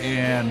Raj,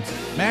 and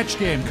match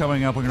game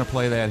coming up. We're going to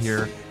play that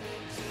here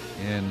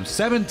in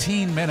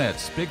 17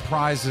 minutes. Big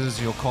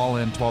prizes. You'll call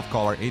in, 12th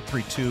caller,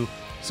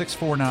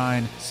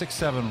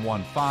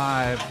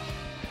 832-649-6715.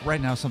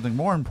 Right now, something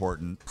more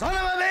important. Son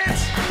of a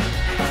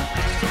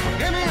bitch!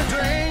 Give me a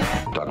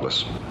drink!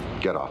 Douglas,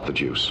 get off the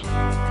juice.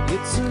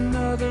 It's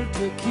another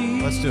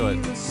tequila. Let's do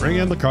it. Bring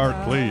in the cart,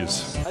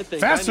 please. I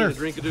think Faster. I need a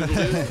drink of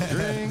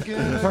doodle-doo.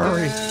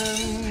 Hurry.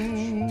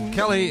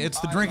 Kelly, it's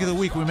the drink of the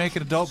week. We make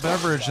an adult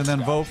beverage and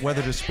then vote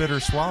whether to spit or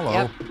swallow.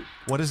 Yep.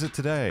 What is it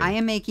today? I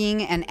am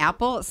making an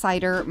apple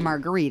cider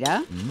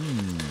margarita.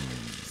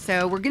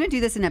 So we're going to do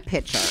this in a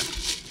pitcher.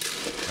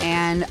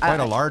 And Quite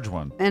a large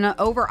one. And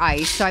over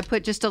ice. So I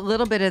put just a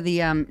little bit of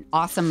the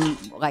awesome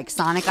like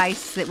Sonic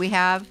ice that we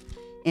have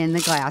in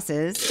the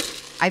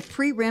glasses. I've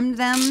pre-rimmed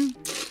them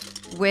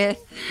with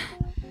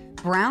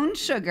brown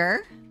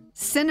sugar,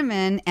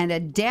 cinnamon, and a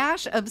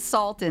dash of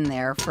salt in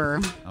there for.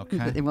 Okay.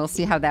 And we'll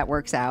see how that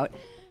works out. All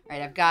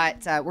right, I've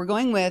got. We're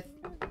going with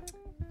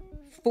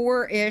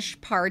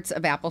 4-ish parts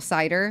of apple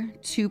cider,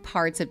 2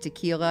 parts of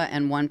tequila,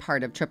 and 1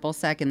 part of triple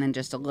sec, and then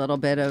just a little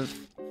bit of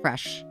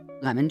fresh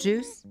lemon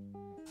juice.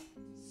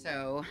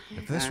 So,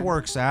 if this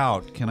works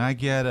out, can I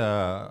get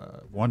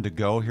one to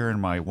go here in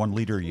my 1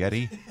 liter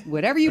Yeti?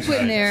 Whatever you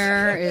put in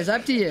there is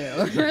up to you.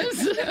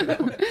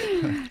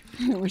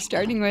 We're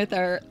starting with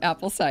our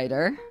apple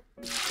cider.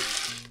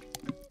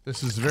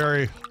 This is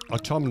very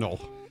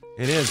autumnal.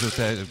 It is. With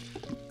that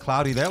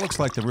cloudy, that looks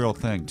like the real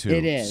thing, too.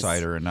 It is.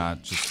 Cider and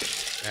not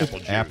just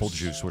apple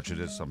juice, which it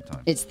is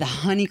sometimes. It's the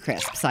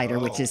Honeycrisp cider,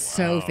 which is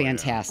so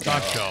fantastic.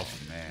 Top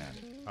shelf. Man.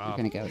 We're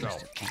going to go.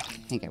 I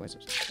think I was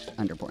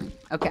underpouring.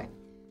 Okay.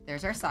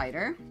 There's our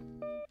cider.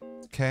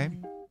 Okay.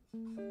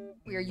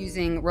 We are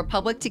using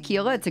Republic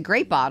Tequila. It's a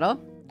great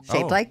bottle,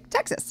 shaped like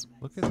Texas.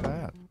 Look at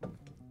that.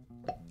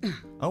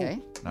 Okay.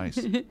 Oh, nice.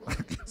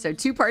 So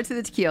 2 parts of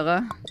the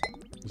tequila.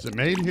 Is it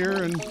made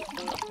here in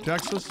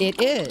Texas?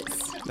 It is.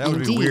 That would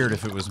Indeed. be weird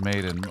if it was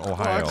made in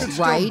Ohio.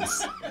 Right.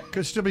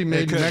 Could still be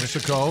made in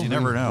Mexico. You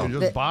never know. You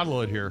just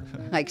bottle it here.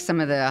 Like some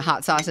of the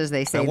hot sauces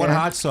they say. That one there.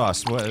 hot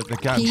sauce that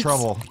got in Pete's.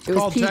 trouble. It was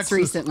called Pete's Texas.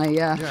 recently,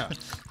 yeah.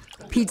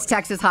 Pete's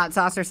Texas hot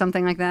sauce or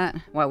something like that.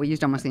 Well, we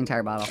used almost the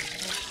entire bottle.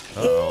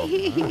 Uh-oh.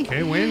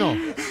 Que bueno.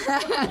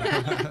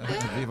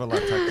 Viva la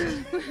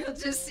Texas. We'll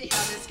just see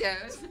how this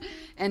goes.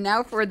 And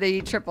now for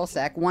the triple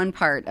sec, 1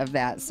 part of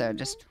that, so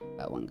just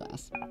about 1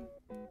 glass.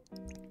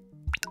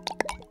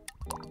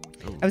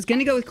 I was going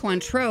to go with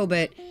Cointreau,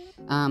 but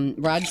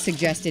Rod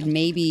suggested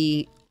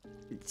maybe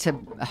to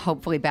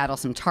hopefully battle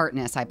some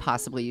tartness, I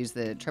possibly use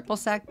the triple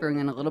sec, bring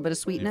in a little bit of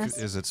sweetness.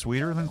 Is it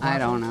sweeter than Cointreau? I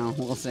don't know.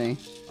 We'll see.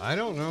 I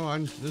don't know.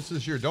 This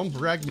is don't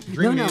bring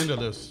me into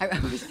this.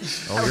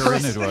 You're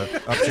into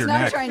it. Up to your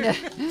neck.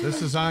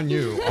 This is on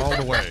you all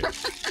the way,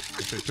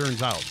 if it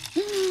turns out.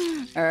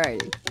 All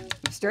right.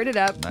 Stirred it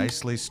up.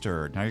 Nicely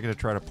stirred. Now you're going to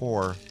try to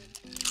pour.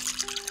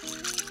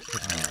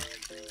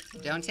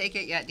 Don't take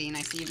it yet, Dean.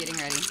 I see you getting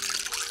ready.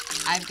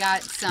 I've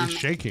got some He's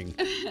shaking.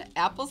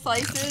 apple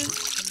slices.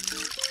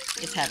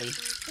 It's heavy.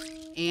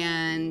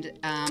 And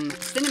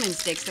cinnamon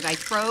sticks that I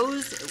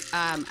froze.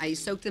 I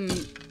soaked them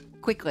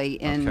quickly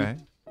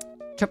in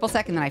triple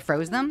sec, and then I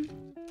froze them.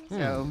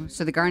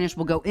 So the garnish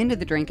will go into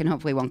the drink and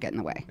hopefully won't get in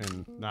the way.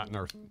 And not in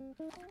our...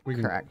 We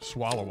can Correct.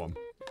 swallow them.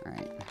 All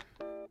right.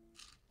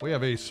 We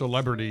have a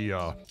celebrity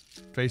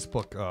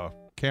Facebook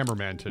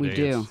cameraman today. We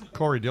do. It's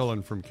Corey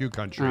Dillon from Q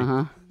Country.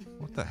 Uh-huh.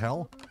 What the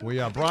hell? We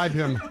bribe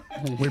him.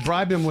 We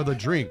bribe him with a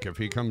drink if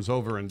he comes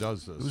over and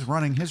does this. Who's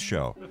running his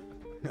show?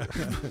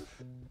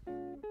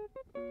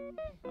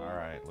 All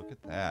right, look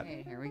at that.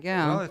 Okay, here we go.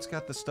 Well, it's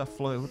got the stuff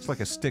flowing. It looks like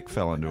a stick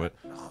fell into it.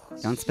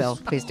 Don't spill.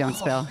 Please don't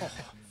spill.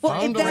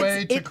 Found a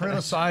way to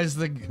criticize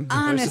the...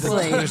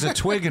 Honestly. There's a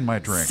twig in my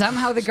drink.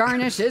 Somehow the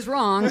garnish is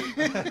wrong.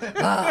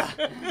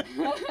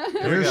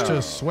 Here's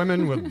to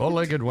swimming with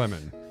bow-legged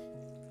women.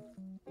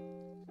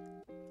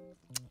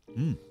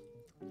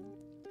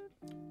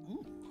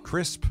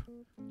 Crisp.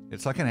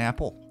 It's like an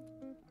apple.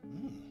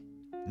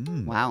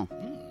 Wow.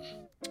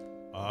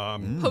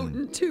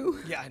 Potent too.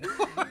 Yeah, I know.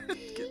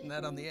 Getting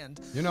that on the end.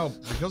 You know,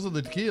 because of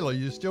the tequila,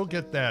 you still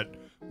get that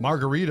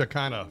margarita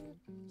kind of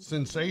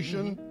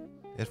sensation.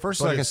 At first,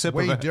 but like a it's sip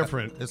way of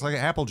different. It's like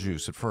apple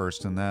juice at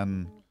first, and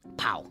then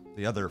pow,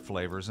 the other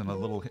flavors and a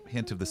little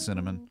hint of the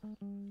cinnamon.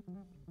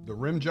 The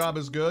rim job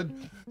is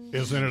good,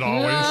 isn't it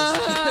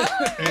always?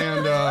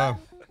 And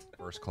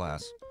first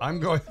class. I'm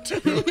going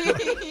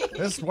to.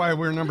 That's why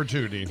we're number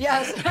 2, Dean.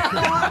 Yes.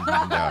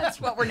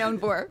 That's what we're known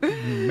for.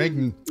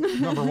 Making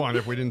number 1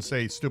 if we didn't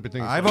say stupid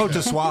things. I vote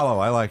to swallow.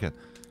 I like it.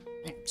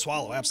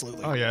 Swallow,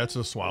 absolutely. Oh, yeah, it's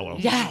a swallow.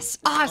 Yes.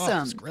 Awesome.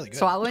 Oh, it's really good.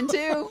 Swallowing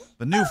 2.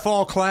 The new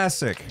fall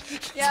classic.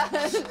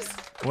 Yes.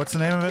 What's the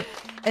name of it?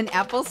 An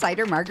apple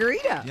cider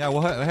margarita. Yeah,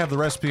 we'll have the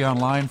recipe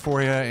online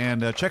for you.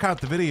 And check out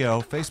the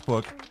video,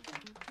 Facebook,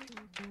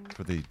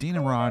 for the Dean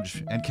and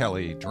Raj and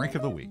Kelly Drink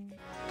of the Week.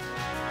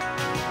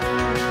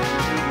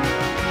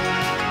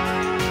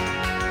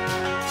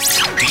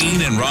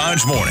 Dean and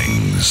Raj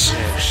mornings.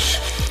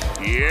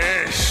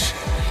 Yes.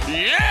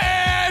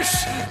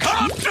 Yes.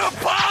 Come to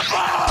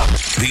Papa.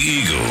 The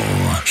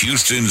Eagle,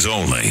 Houston's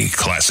only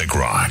classic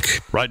rock.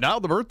 Right now,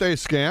 the birthday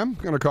scam.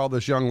 Going to call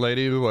this young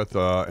lady with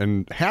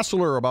and hassle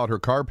her about her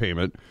car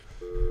payment.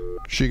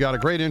 She got a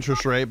great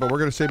interest rate, but we're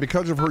going to say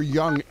because of her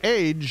young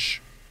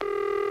age,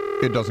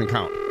 it doesn't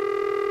count.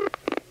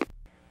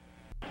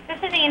 This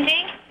is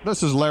Angie.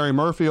 This is Larry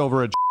Murphy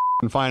over at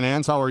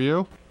Finance. How are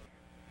you?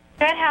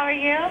 Good, how are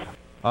you?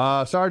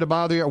 Sorry to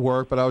bother you at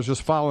work, but I was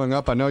just following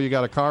up. I know you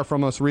got a car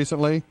from us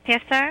recently.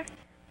 Yes, sir.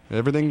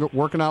 Everything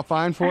working out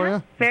fine for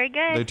you? Very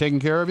good. They taking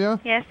care of you?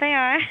 Yes, they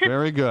are.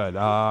 Very good.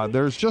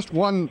 There's just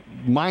one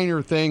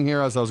minor thing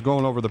here as I was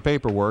going over the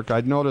paperwork.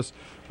 I'd noticed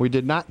we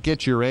did not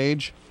get your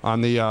age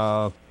on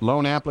the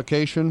loan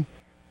application.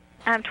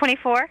 I'm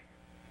 24.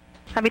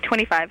 I'll be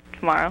 25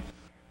 tomorrow.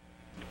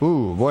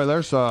 Ooh, boy,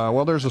 there's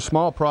a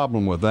small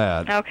problem with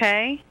that.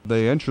 Okay.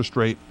 The interest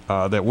rate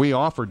that we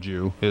offered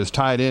you is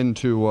tied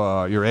into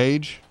your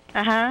age.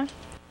 Uh-huh.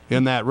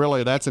 In that,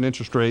 really, that's an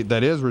interest rate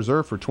that is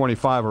reserved for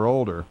 25 or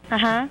older.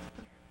 Uh-huh.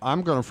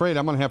 I'm afraid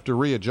I'm going to have to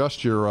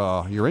readjust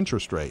your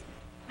interest rate.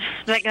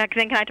 Then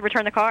can I have to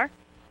return the car?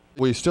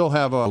 We still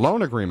have a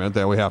loan agreement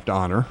that we have to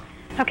honor.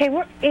 Okay,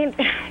 is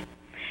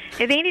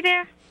Andy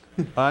there?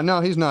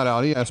 No, he's not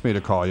out. He asked me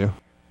to call you.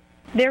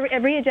 They're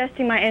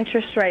readjusting my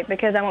interest rate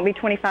because I won't be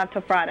 25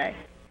 till Friday.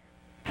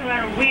 So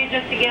I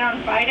readjust again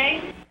on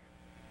Friday?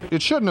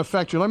 It shouldn't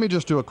affect you. Let me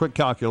just do a quick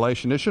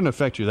calculation. It shouldn't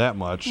affect you that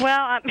much.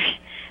 Well,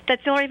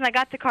 that's the only reason I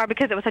got the car,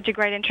 because it was such a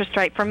great interest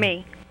rate for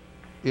me.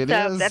 It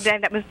so is.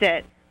 That was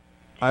it.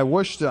 I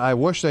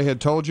wish they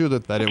had told you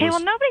that it was. Okay, well,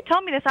 nobody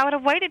told me this. I would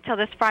have waited till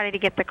this Friday to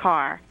get the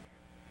car.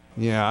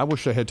 Yeah, I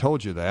wish they had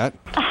told you that.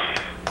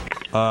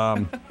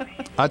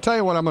 I tell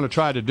you what I'm going to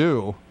try to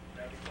do.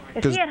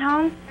 Is he at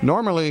home?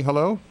 Normally,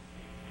 hello?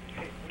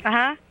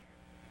 Uh-huh.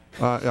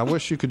 I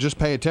wish you could just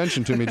pay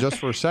attention to me just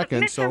for a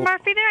second. Mr.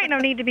 Murphy, there ain't no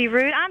need to be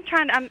rude.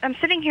 I'm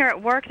sitting here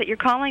at work that you're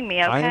calling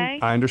me, okay?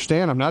 I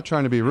understand. I'm not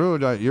trying to be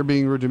rude. You're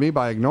being rude to me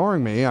by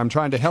ignoring me. I'm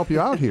trying to help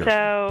you out here.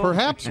 So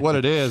perhaps what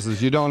it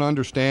is you don't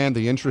understand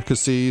the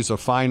intricacies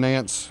of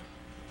finance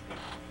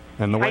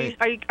and the way.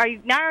 Are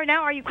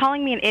you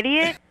calling me an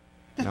idiot?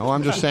 No,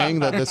 I'm just saying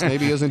that this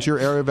maybe isn't your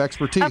area of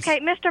expertise. Okay,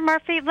 Mr.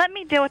 Murphy, let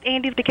me deal with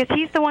Andy because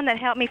he's the one that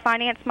helped me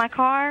finance my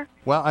car.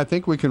 Well, I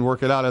think we can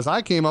work it out. As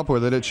I came up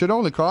with it, it should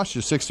only cost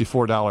you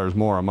 $64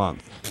 more a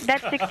month.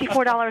 That's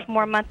 $64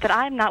 more a month that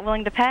I'm not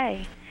willing to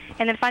pay.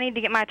 And if I need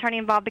to get my attorney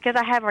involved, because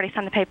I have already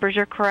signed the papers,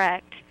 you're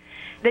correct.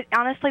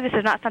 Honestly, this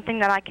is not something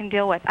that I can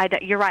deal with.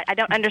 You're right. I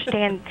don't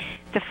understand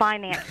the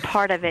finance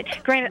part of it.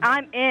 Granted,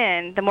 I'm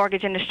in the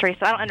mortgage industry,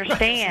 so I don't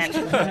understand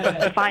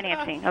the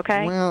financing,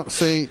 okay? Well,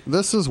 see,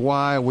 this is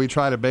why we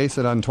try to base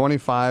it on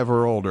 25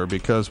 or older,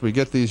 because we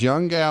get these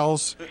young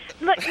gals.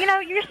 Look,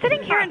 you're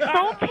sitting here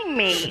insulting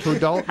me. Who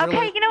don't really...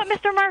 Okay, you know what,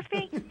 Mr.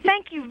 Murphy?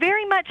 Thank you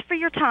very much for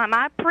your time.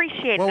 I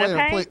appreciate it,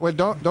 okay? Wait,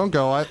 don't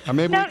go.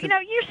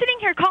 You're sitting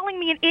here calling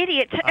me an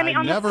idiot. On the phone.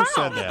 I never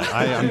said that.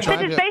 I'm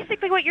trying This is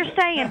basically what you're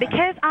saying,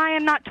 because I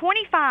am not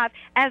 25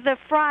 as of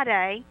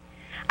Friday,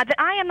 that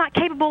I am not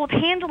capable of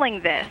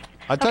handling this.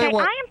 I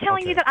am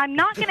telling you that I'm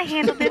not going to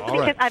handle this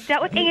because I've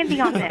dealt with Andy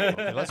on this.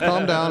 Let's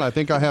calm down. I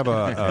think I have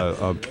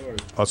a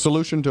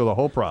solution to the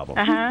whole problem.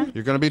 Uh-huh.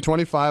 You're going to be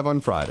 25 on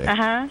Friday.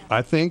 Uh-huh.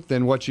 I think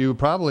then what you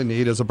probably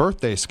need is a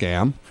birthday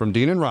scam from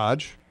Dean and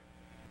Raj.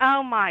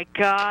 Oh, my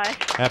God.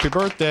 Happy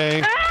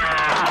birthday.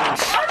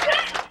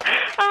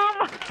 Oh,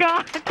 my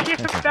God. You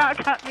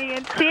about got me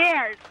in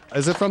tears.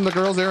 Is it from the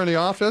girls there in the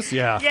office?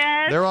 Yeah.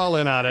 Yes. They're all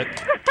in on it.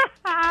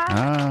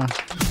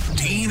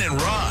 Dean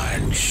and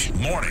Raj,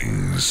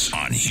 mornings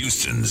on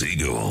Houston's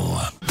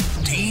Eagle.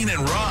 Dean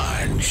and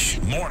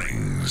Raj,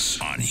 mornings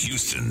on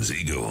Houston's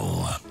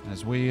Eagle.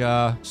 As we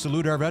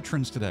salute our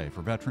veterans today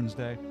for Veterans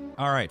Day.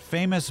 All right,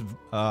 famous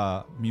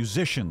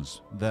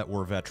musicians that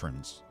were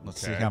veterans.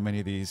 Let's see how many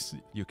of these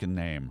you can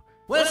name.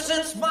 Well,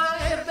 since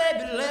my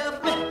baby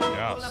left me.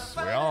 Yes,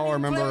 we all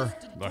remember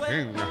the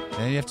King.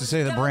 And you have to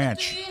say the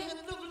branch.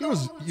 He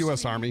was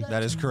U.S. Army.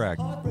 That is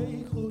correct.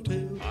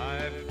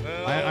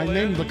 I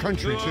named the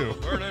country, too.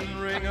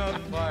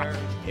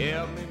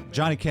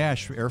 Johnny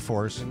Cash, Air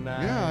Force.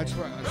 Yeah, that's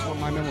what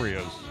my memory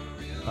is.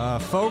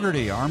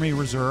 Fogerty, Army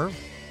Reserve.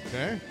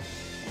 Okay.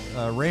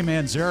 Ray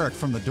Manzarek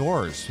from The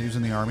Doors. He was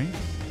in the Army.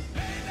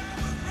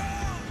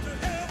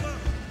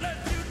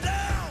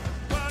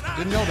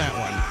 Didn't know that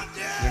one.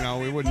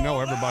 We wouldn't know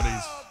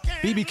everybody's.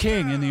 B.B.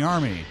 King in the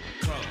Army.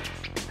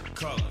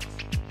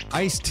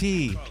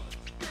 Ice-T,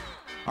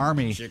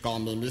 Army.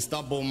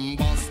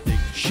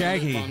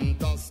 Shaggy,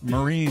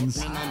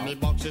 Marines.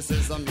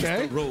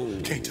 Okay.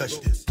 Can't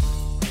touch this.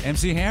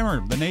 MC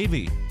Hammer, the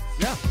Navy.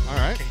 Yeah, all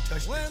right.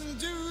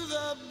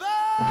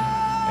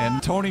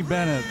 And Tony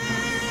Bennett.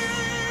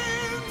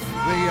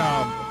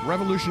 The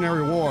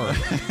Revolutionary War.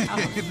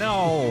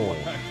 No.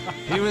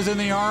 He was in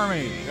the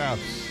Army. Yes.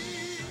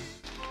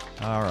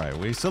 All right,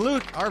 we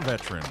salute our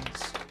veterans.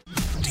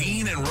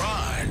 Dean and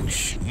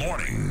Raj,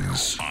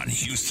 mornings on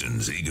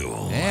Houston's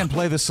Eagle. And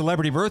play the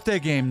celebrity birthday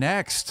game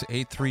next.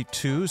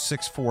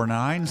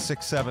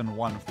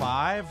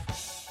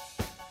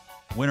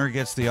 832-649-6715. Winner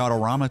gets the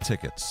Autorama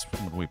tickets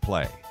when we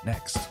play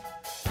next.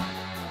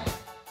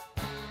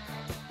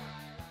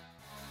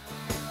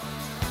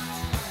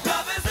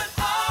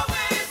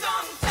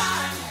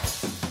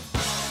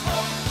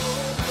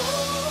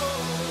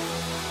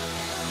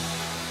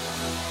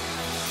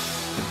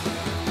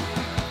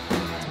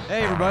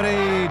 Hey, everybody.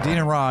 Dean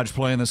and Raj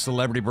playing the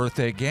celebrity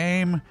birthday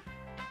game.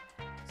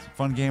 It's a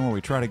fun game where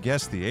we try to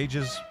guess the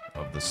ages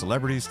of the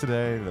celebrities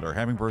today that are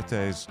having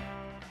birthdays,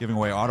 giving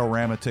away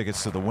Autorama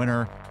tickets to the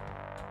winner,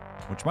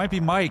 which might be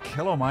Mike.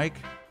 Hello, Mike.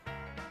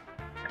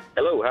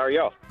 Hello, how are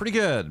y'all? Pretty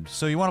good.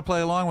 So you want to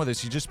play along with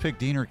us. You just picked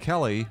Dean or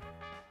Kelly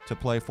to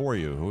play for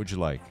you. Who would you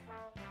like?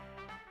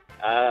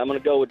 I'm going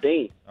to go with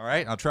Dean. All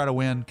right. I'll try to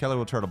win. Kelly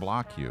will try to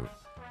block you.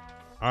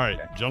 All right,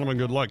 gentlemen,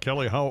 good luck.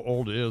 Kelly, how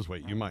old is?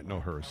 Wait, you might know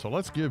her. So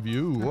let's give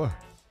you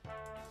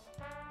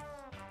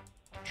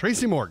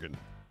Tracy Morgan.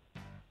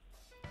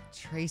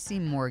 Tracy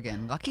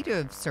Morgan. Lucky to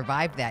have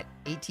survived that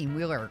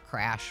 18-wheeler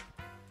crash.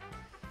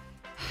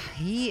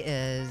 He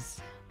is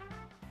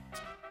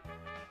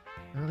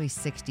early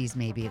 60s,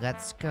 maybe.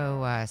 Let's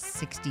go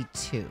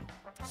 62.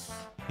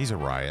 He's a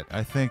riot.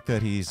 I think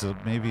that he's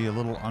maybe a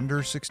little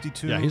under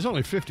 62. Yeah, he's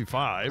only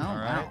 55. Oh, all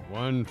right.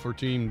 One for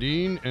Team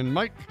Dean. And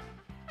Mike,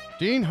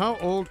 Dean, how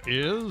old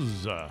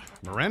is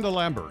Miranda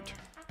Lambert?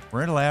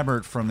 Miranda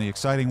Lambert from the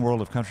exciting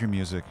world of country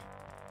music.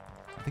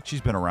 I think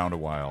she's been around a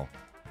while.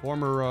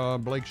 Former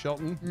Blake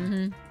Shelton?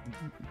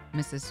 Mm-hmm.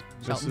 Mrs.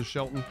 Shelton. Mrs.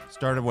 Shelton.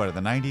 Started, what, in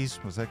the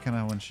 90s? Was that kind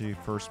of when she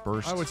first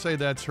burst? I would say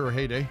that's her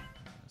heyday.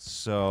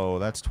 So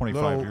that's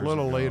 25 years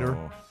little ago. later.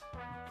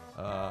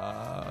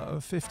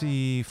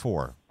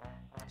 54.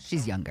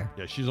 She's younger.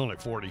 Yeah, she's only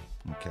 40.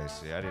 Okay,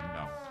 see, I didn't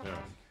know. Yeah.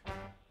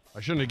 I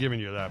shouldn't have given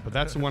you that, but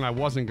that's the one I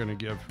wasn't going to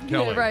give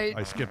Kelly. Yeah, right.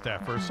 I skipped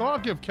that first. So I'll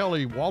give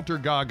Kelly Walter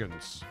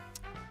Goggins.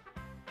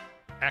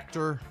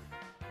 Actor.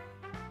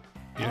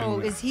 Oh,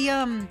 is he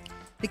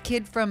the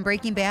kid from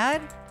Breaking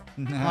Bad?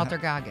 Walter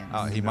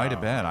Goggins. He might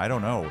have been. I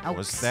don't know. Oh,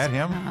 Was that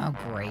him? Oh,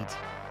 great.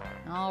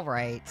 All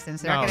right.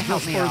 Since they're not going to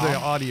help just me for the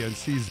out.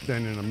 audience, he's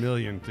been in a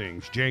million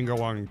things.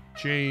 Django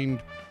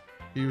Unchained.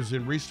 He was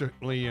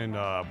recently in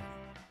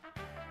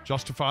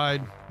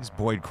Justified. He's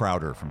Boyd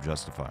Crowder from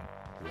Justified.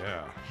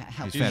 Yeah.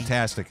 He's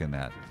fantastic in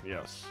that.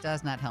 Yes.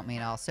 Does not help me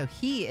at all. So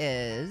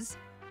he's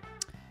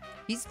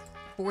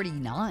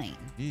 49.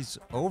 He's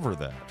over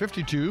that.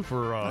 52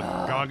 for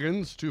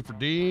Goggins, 2 for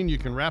Dean. You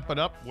can wrap it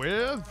up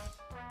with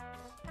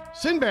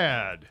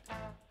Sinbad.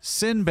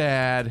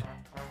 Sinbad.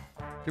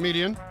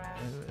 Comedian.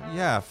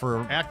 Yeah, for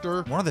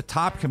actor. One of the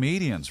top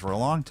comedians for a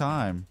long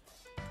time.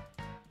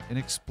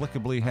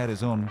 Inexplicably had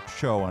his own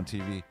show on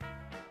TV.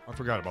 I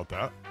forgot about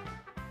that.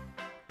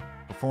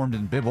 Performed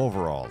in bib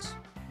overalls.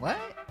 What?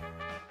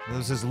 That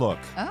was his look.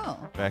 Oh.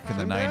 Back in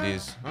Sinbad? the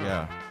 90s. Oh.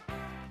 Yeah.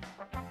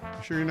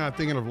 You sure you're not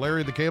thinking of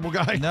Larry the Cable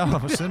Guy? No,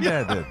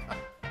 Sinbad did.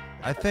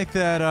 I think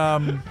that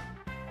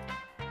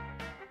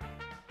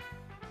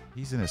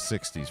he's in his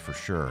 60s for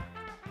sure.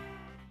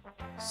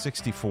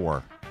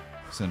 64,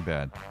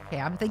 Sinbad. Okay,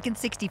 I'm thinking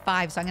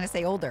 65, so I'm going to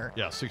say older.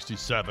 Yeah,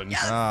 67.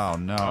 Yes. Oh,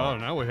 no. Oh,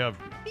 now we have...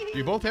 Do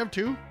you both have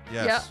 2?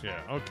 Yes. Yeah,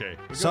 okay.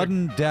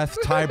 Sudden death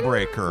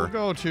tiebreaker.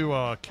 We'll go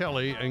to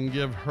Kelly and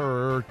give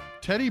her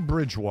Teddy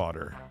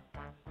Bridgewater.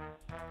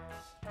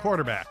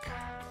 Quarterback.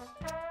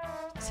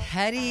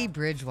 Teddy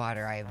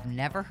Bridgewater. I have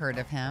never heard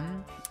of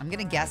him. I'm going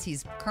to guess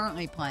he's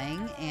currently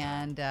playing,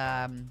 and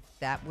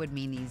that would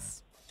mean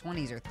he's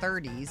 20s or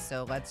 30s,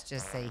 so let's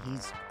just say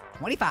he's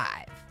 25.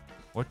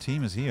 What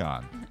team is he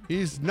on?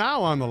 He's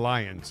now on the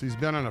Lions. He's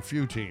been on a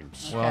few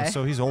teams. Okay. Well,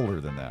 so he's older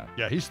than that.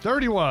 Yeah, he's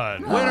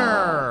 31.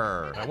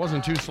 Winner! That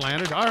wasn't too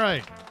slanted. All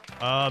right.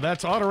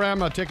 That's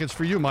Autorama tickets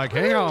for you, Mike.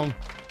 Hang on.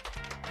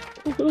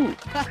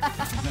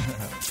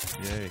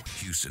 Yay.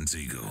 Houston's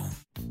Eagle.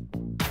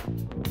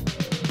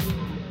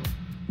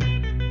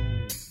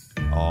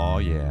 Oh,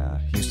 yeah.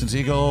 Houston's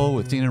Eagle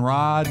with Dean and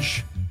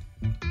Raj.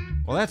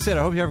 Well, that's it.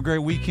 I hope you have a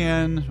great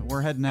weekend.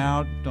 We're heading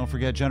out. Don't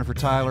forget, Jennifer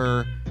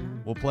Tyler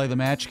will play the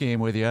match game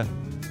with you.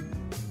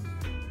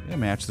 We had a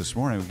match this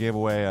morning. We gave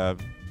away a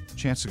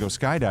chance to go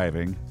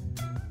skydiving,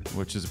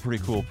 which is a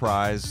pretty cool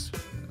prize.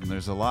 And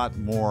there's a lot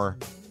more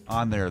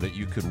on there that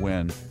you could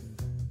win.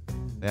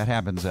 That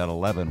happens at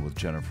 11 with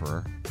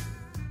Jennifer.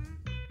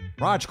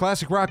 Raj,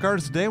 Classic Rock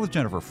Artist Today with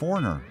Jennifer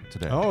Foreigner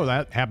today. Oh,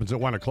 that happens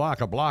at 1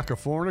 o'clock. A block of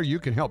Foreigner. You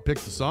can help pick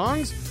the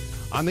songs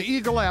on the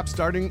Eagle app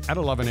starting at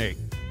 11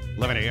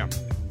 a.m.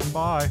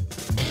 Bye.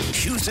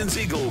 Houston's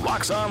Eagle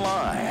rocks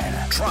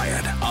online. Try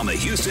it on the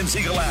Houston's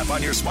Eagle app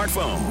on your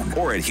smartphone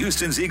or at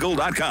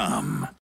Houston'sEagle.com.